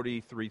verses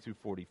 43 through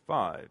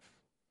 45,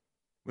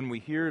 when we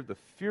hear the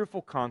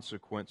fearful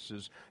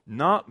consequences,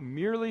 not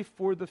merely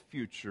for the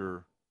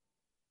future,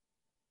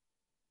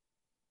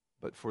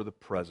 but for the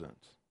present.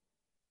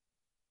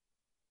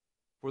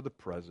 For the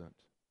present.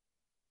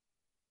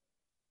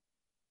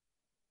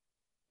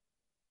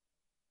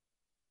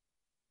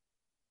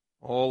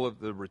 All of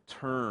the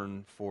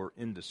return for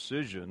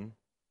indecision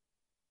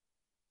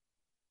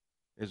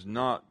is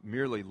not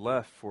merely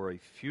left for a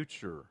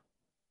future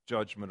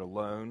judgment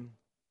alone,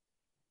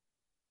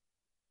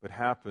 but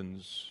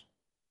happens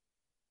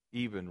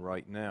even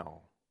right now.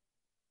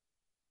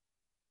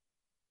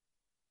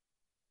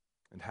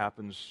 It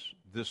happens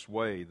this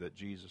way that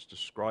Jesus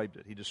described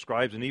it. He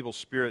describes an evil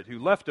spirit who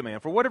left a man,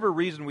 for whatever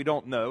reason we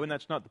don't know, and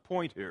that's not the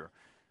point here.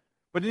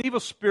 But an evil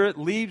spirit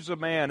leaves a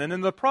man, and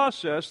in the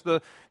process,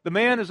 the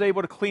man is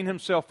able to clean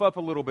himself up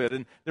a little bit,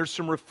 and there's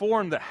some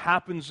reform that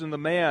happens in the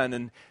man,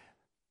 and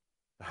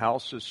the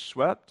house is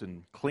swept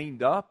and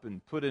cleaned up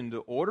and put into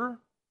order.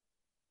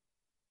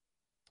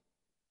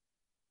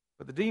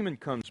 But the demon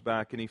comes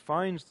back, and he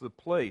finds the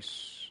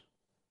place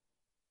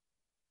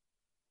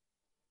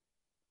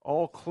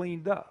all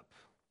cleaned up.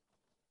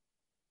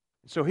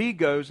 So he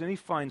goes and he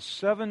finds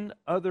 7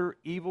 other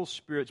evil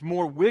spirits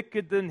more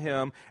wicked than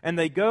him, and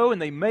they go and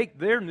they make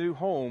their new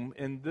home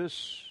in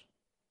this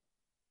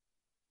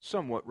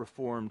somewhat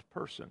reformed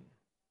person.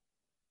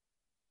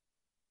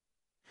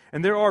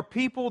 And there are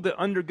people that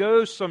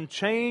undergo some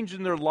change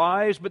in their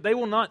lives, but they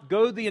will not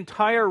go the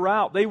entire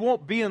route. They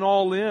won't be an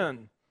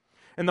all-in.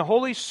 And the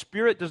Holy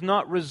Spirit does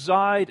not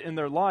reside in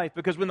their life,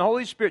 because when the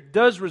Holy Spirit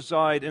does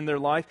reside in their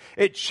life,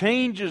 it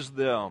changes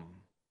them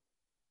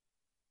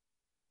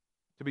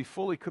to be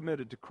fully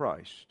committed to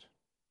Christ.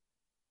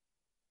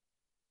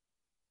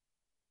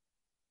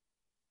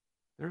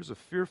 There's a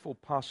fearful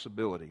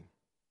possibility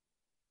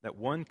that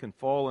one can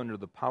fall under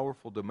the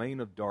powerful domain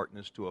of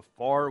darkness to a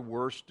far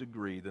worse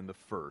degree than the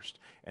first.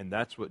 And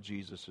that's what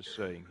Jesus is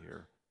saying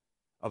here,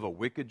 of a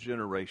wicked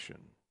generation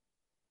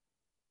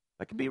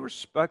that can be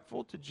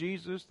respectful to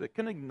Jesus, that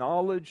can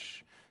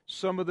acknowledge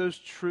some of those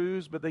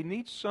truths, but they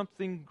need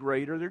something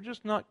greater. They're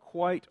just not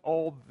quite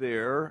all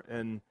there,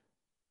 and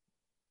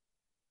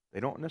they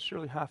don't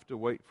necessarily have to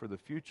wait for the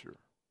future,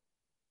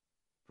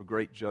 for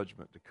great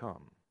judgment to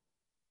come.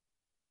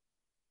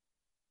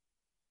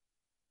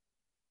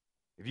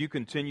 If you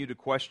continue to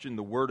question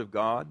the Word of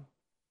God,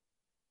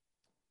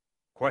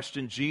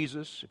 question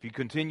Jesus, if you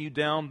continue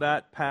down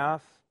that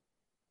path,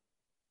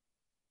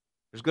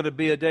 there's going to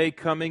be a day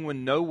coming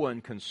when no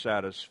one can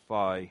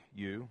satisfy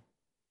you.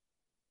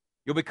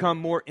 You'll become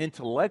more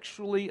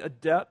intellectually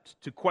adept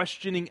to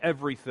questioning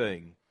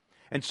everything.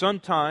 And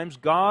sometimes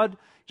God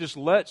just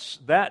lets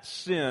that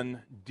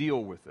sin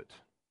deal with it.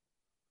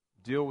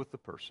 Deal with the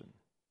person.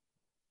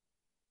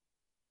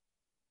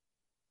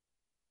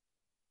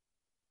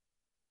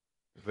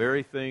 The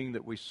very thing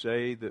that we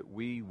say that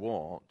we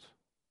want,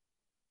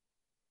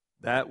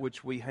 that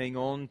which we hang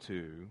on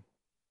to,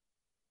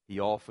 He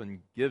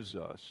often gives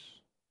us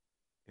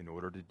in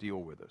order to deal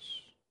with us.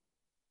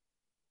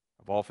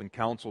 I've often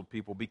counseled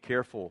people, be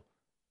careful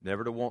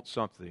never to want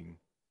something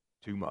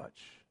too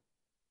much,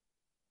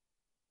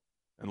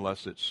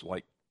 unless it's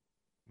like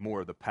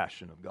more of the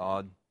passion of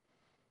God.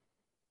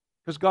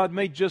 Because God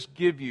may just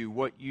give you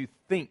what you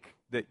think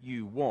that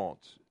you want,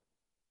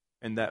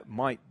 and that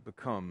might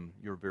become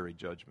your very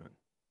judgment.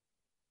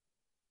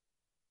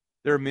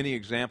 There are many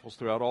examples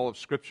throughout all of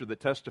Scripture that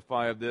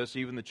testify of this.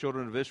 Even the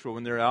children of Israel,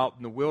 when they're out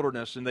in the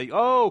wilderness, and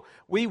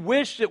we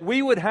wish that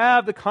we would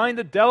have the kind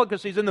of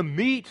delicacies and the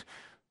meat.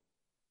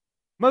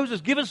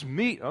 Moses, give us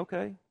meat.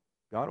 Okay,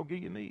 God will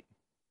give you meat.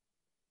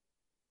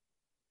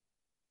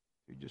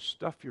 You just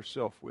stuff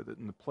yourself with it,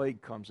 and the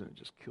plague comes and it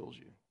just kills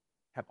you.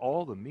 Have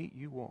all the meat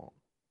you want,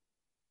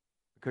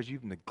 because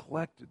you've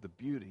neglected the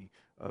beauty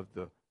of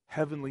the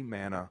heavenly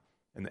manna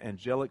and the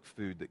angelic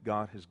food that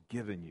God has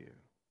given you.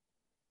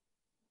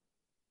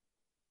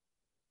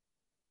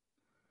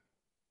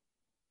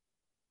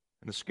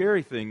 And the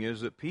scary thing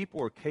is that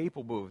people are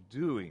capable of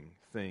doing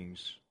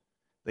things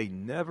they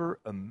never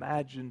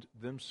imagined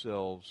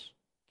themselves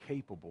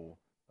capable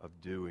of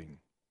doing.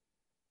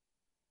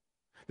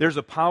 There's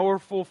a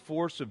powerful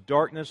force of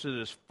darkness that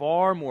is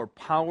far more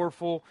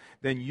powerful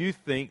than you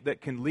think,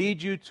 that can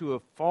lead you to a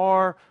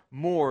far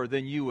more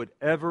than you would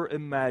ever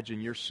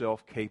imagine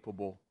yourself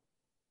capable.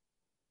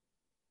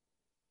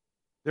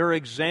 There are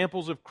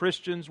examples of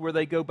Christians where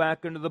they go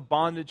back into the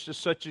bondage to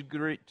such a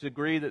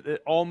degree that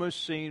it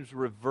almost seems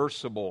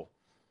reversible.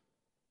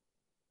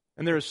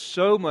 And there is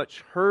so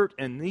much hurt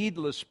and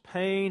needless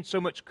pain, so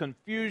much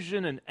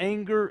confusion and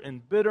anger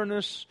and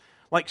bitterness,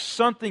 like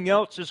something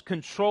else is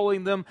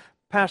controlling them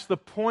past the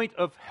point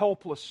of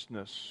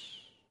helplessness.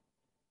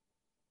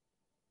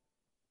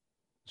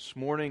 This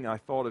morning I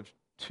thought of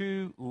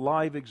 2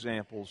 live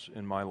examples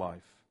in my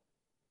life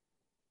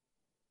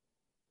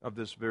of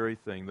this very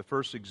thing. The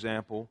first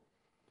example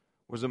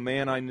was a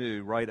man I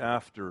knew right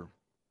after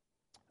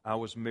I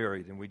was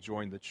married and we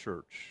joined the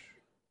church.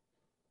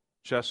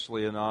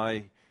 Chesley and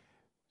I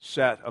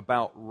sat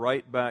about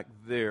right back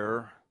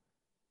there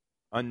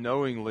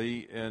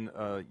unknowingly in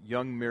a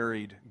young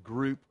married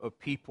group of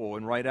people,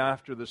 and right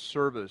after the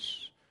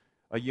service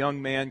a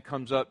young man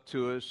comes up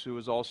to us who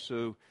was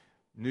also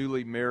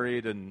newly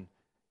married, and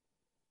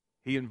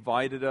he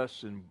invited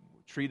us and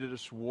treated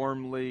us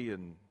warmly.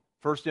 And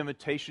first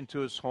invitation to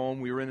his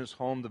home, we were in his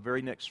home the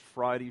very next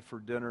Friday for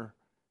dinner.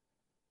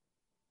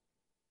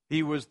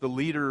 He was the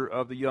leader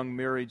of the young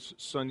married's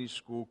Sunday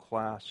school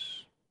class,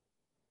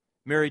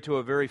 married to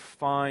a very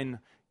fine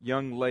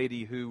young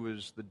lady who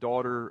was the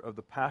daughter of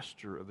the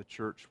pastor of the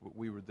church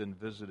we were then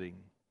visiting.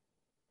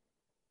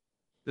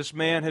 This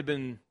man had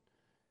been,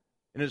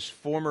 in his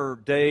former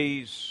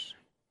days,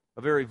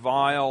 a very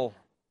vile,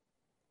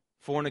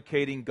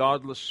 fornicating,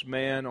 godless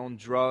man on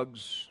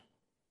drugs.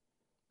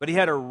 But he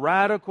had a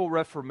radical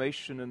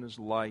reformation in his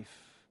life.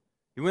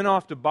 He went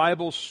off to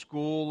Bible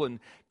school and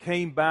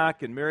came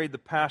back and married the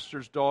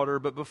pastor's daughter.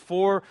 But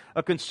before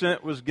a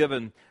consent was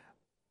given,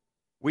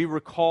 we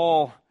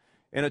recall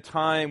in a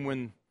time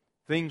when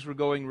things were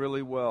going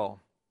really well.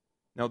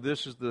 Now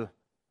this is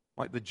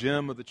like the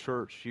gem of the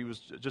church. He was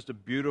just a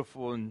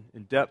beautiful and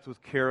in depth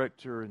with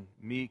character and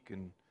meek.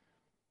 And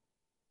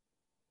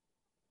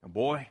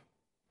boy,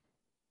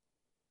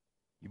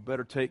 you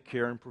better take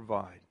care and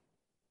provide.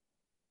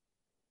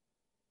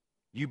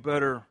 You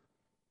better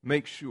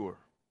make sure.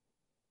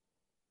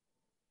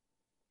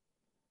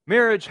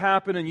 Marriage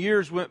happened and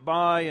years went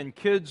by and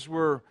kids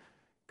were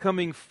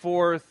coming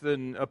forth,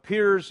 and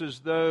appears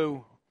as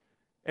though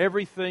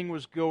everything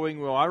was going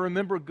well. I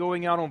remember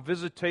going out on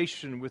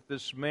visitation with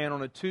this man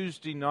on a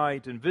Tuesday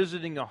night and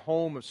visiting a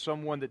home of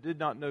someone that did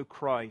not know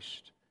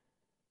Christ.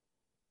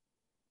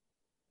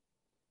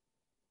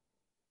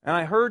 And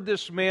I heard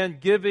this man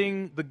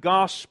giving the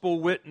gospel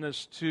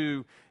witness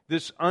to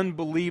this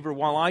unbeliever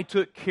while I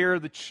took care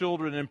of the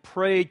children and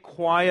prayed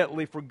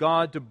quietly for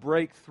God to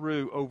break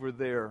through over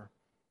there.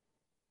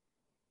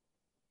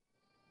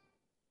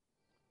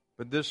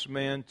 But this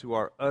man, to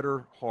our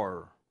utter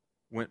horror,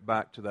 went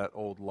back to that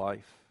old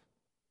life.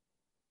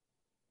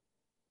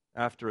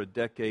 After a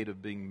decade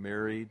of being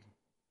married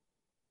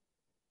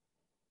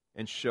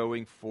and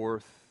showing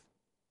forth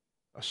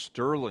a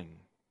sterling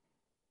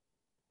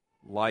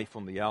life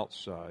on the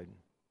outside,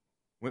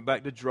 went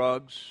back to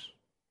drugs,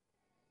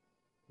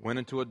 went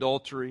into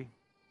adultery,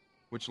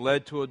 which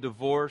led to a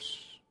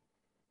divorce.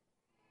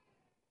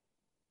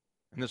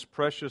 And this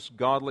precious,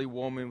 godly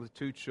woman with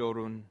 2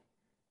 children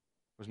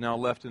was now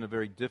left in a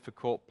very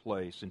difficult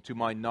place. And to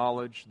my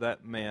knowledge,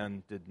 that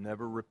man did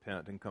never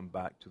repent and come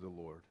back to the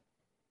Lord.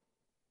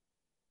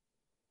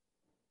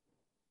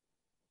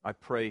 I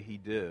pray he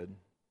did,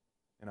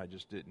 and I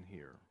just didn't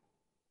hear.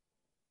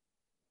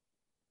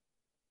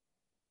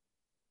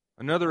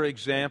 Another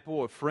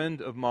example, a friend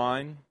of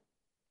mine,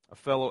 a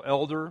fellow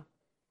elder,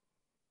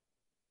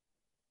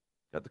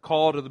 got the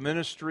call to the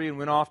ministry and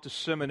went off to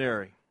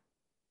seminary.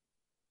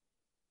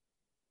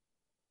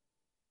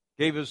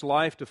 Gave his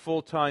life to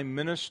full-time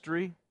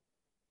ministry,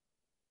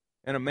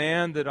 and a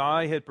man that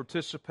I had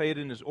participated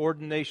in his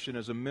ordination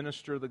as a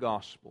minister of the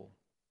gospel.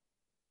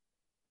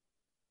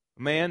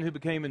 A man who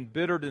became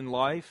embittered in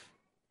life,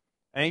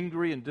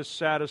 angry and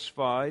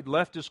dissatisfied,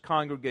 left his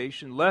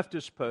congregation, left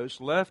his post,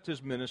 left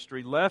his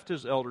ministry, left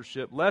his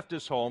eldership, left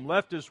his home,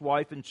 left his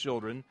wife and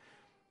children,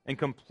 and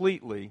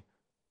completely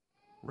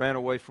ran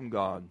away from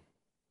God.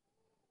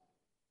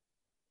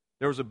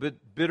 There was a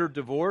bitter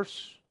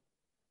divorce,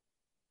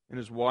 and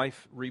his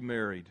wife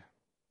remarried.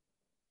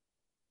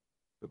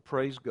 But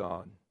praise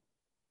God,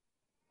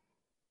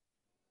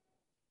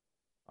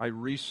 I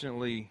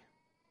recently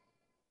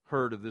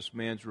heard of this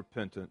man's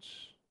repentance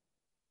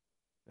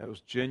that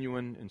was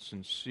genuine and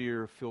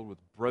sincere, filled with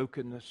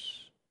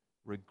brokenness,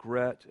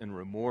 regret, and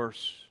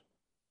remorse,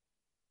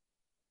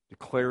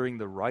 declaring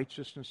the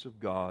righteousness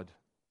of God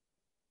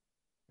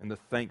and the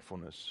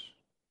thankfulness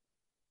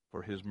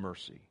for His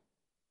mercy.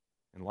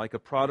 And like a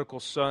prodigal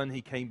son,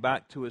 he came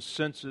back to his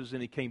senses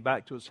and he came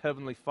back to his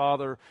heavenly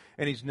Father,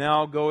 and he's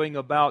now going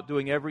about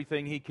doing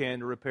everything he can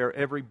to repair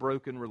every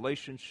broken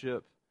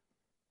relationship.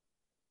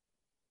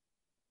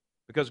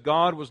 Because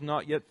God was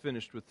not yet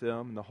finished with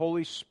him, and the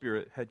Holy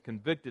Spirit had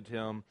convicted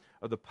him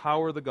of the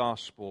power of the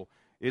gospel,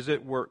 is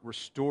at work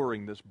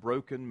restoring this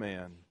broken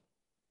man.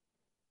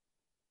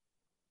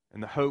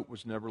 And the hope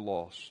was never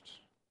lost.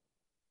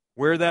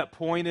 Where that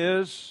point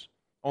is,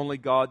 only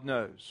God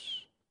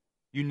knows.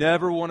 You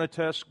never want to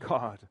test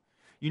God.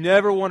 You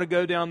never want to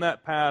go down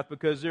that path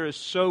because there is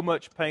so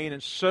much pain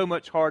and so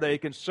much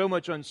heartache and so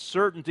much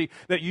uncertainty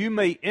that you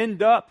may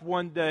end up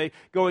one day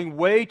going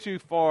way too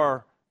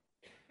far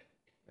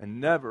and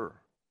never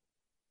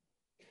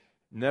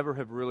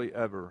have really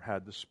ever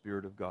had the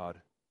Spirit of God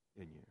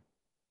in you.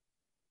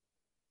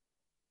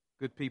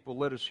 Good people,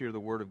 let us hear the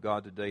Word of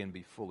God today and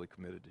be fully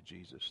committed to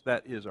Jesus.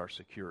 That is our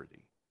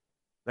security.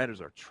 That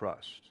is our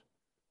trust.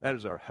 That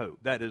is our hope.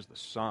 That is the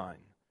sign.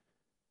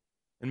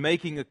 And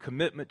making a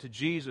commitment to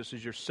Jesus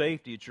is your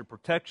safety, it's your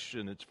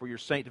protection, it's for your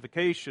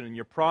sanctification and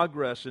your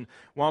progress. And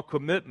while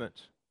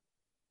commitment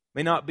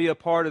may not be a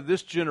part of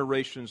this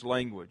generation's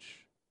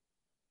language,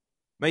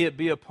 may it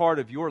be a part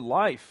of your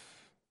life.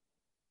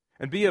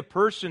 And be a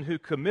person who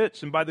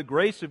commits and by the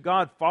grace of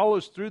God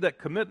follows through that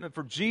commitment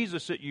for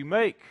Jesus that you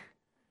make.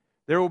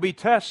 There will be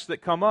tests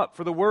that come up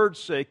for the Word's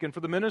sake and for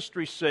the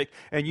ministry's sake,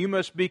 and you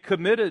must be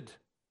committed.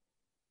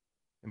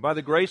 And by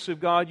the grace of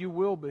God, you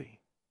will be.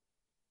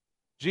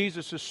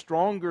 Jesus is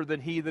stronger than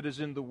he that is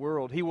in the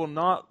world. He will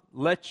not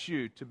let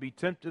you to be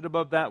tempted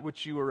above that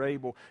which you are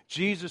able.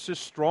 Jesus is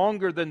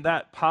stronger than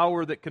that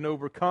power that can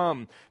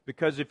overcome.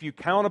 Because if you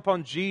count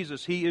upon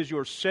Jesus, He is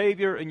your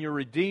Savior and your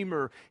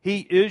Redeemer.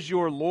 He is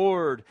your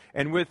Lord.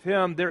 And with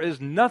Him, there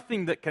is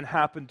nothing that can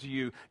happen to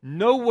you.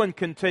 No one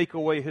can take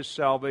away His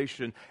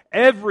salvation.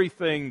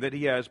 Everything that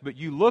He has. But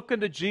you look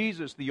unto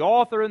Jesus, the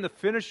author and the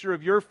finisher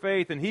of your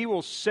faith, and He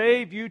will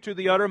save you to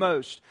the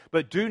uttermost.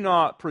 But do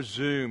not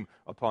presume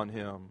upon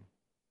Him.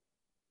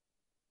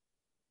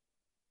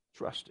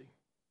 Trust Him,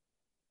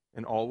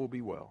 and all will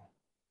be well.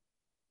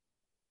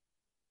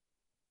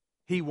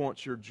 He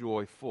wants your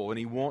joy full, and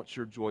He wants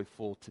your joy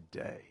full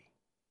today.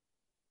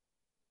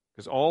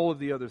 Because all of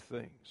the other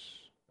things,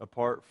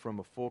 apart from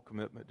a full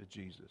commitment to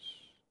Jesus,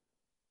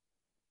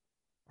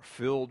 are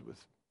filled with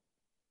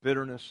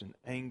bitterness and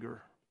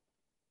anger,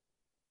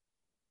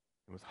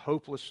 and with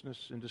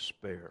hopelessness and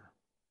despair.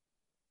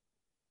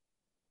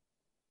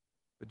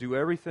 But do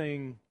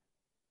everything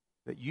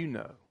that you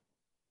know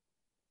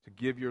to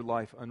give your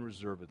life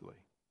unreservedly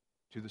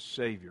to the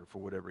Savior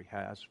for whatever He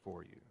has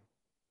for you.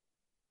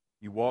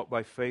 You walk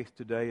by faith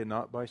today and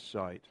not by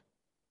sight.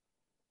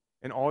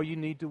 And all you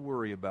need to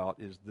worry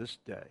about is this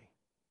day,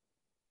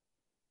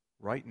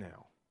 right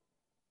now,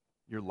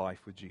 your life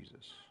with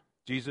Jesus.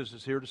 Jesus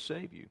is here to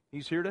save you.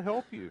 He's here to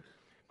help you.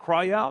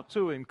 Cry out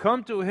to Him.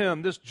 Come to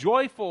Him this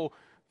joyful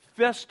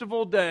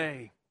festival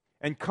day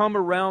and come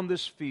around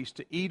this feast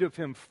to eat of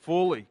Him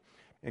fully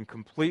and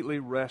completely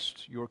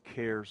rest your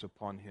cares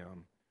upon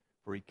Him.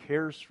 For He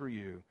cares for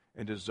you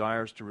and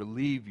desires to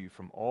relieve you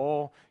from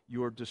all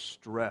your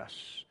distress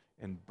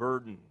and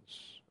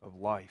burdens of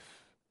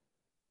life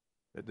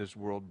that this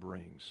world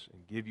brings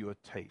and give you a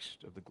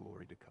taste of the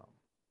glory to come.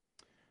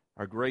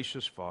 Our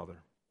gracious Father,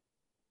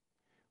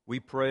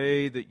 we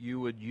pray that You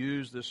would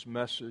use this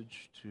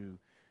message to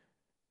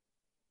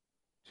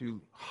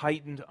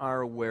heighten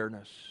our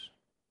awareness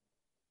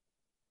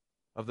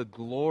of the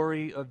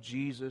glory of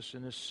Jesus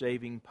and His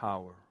saving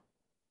power.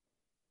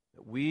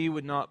 That we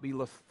would not be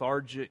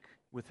lethargic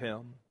with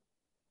Him.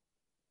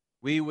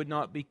 We would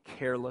not be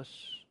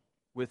careless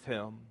with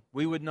Him.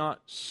 We would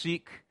not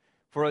seek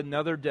for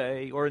another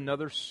day or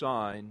another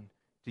sign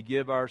to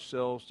give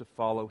ourselves to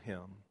follow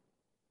Him.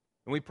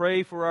 And we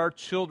pray for our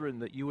children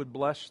that You would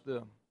bless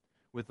them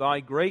with Thy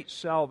great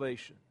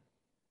salvation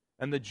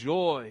and the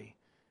joy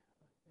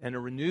and a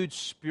renewed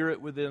spirit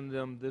within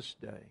them this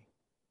day.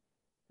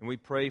 And we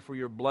pray for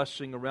Your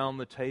blessing around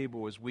the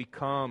table as we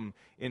come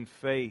in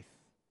faith,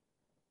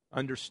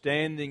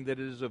 understanding that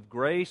it is of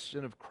grace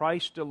and of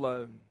Christ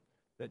alone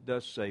that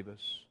does save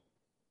us.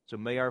 So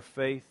may our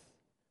faith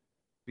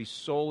be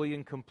solely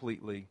and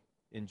completely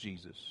in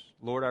Jesus.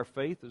 Lord, our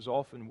faith is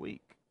often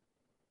weak.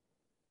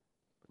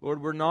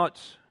 Lord, we're not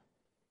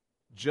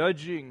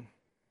judging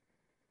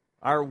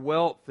our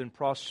wealth and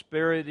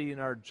prosperity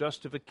and our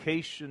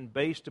justification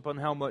based upon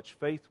how much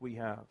faith we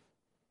have.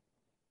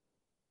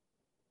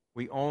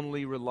 We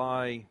only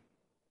rely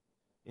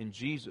in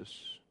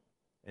Jesus,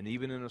 and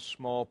even in a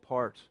small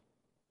part,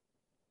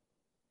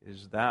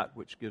 is that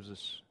which gives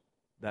us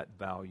that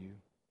value.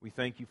 We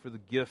thank You for the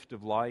gift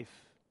of life,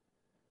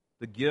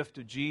 the gift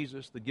of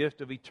Jesus, the gift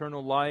of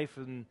eternal life,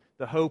 and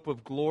the hope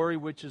of glory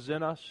which is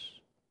in us.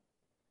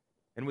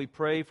 And we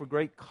pray for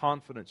great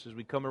confidence as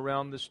we come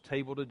around this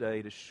table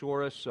today to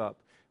shore us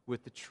up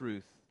with the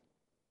truth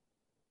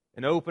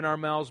and open our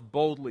mouths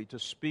boldly to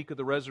speak of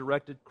the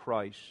resurrected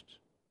Christ.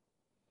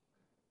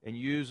 And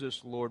use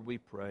us, Lord, we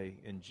pray,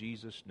 in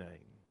Jesus' name.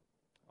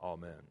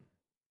 Amen.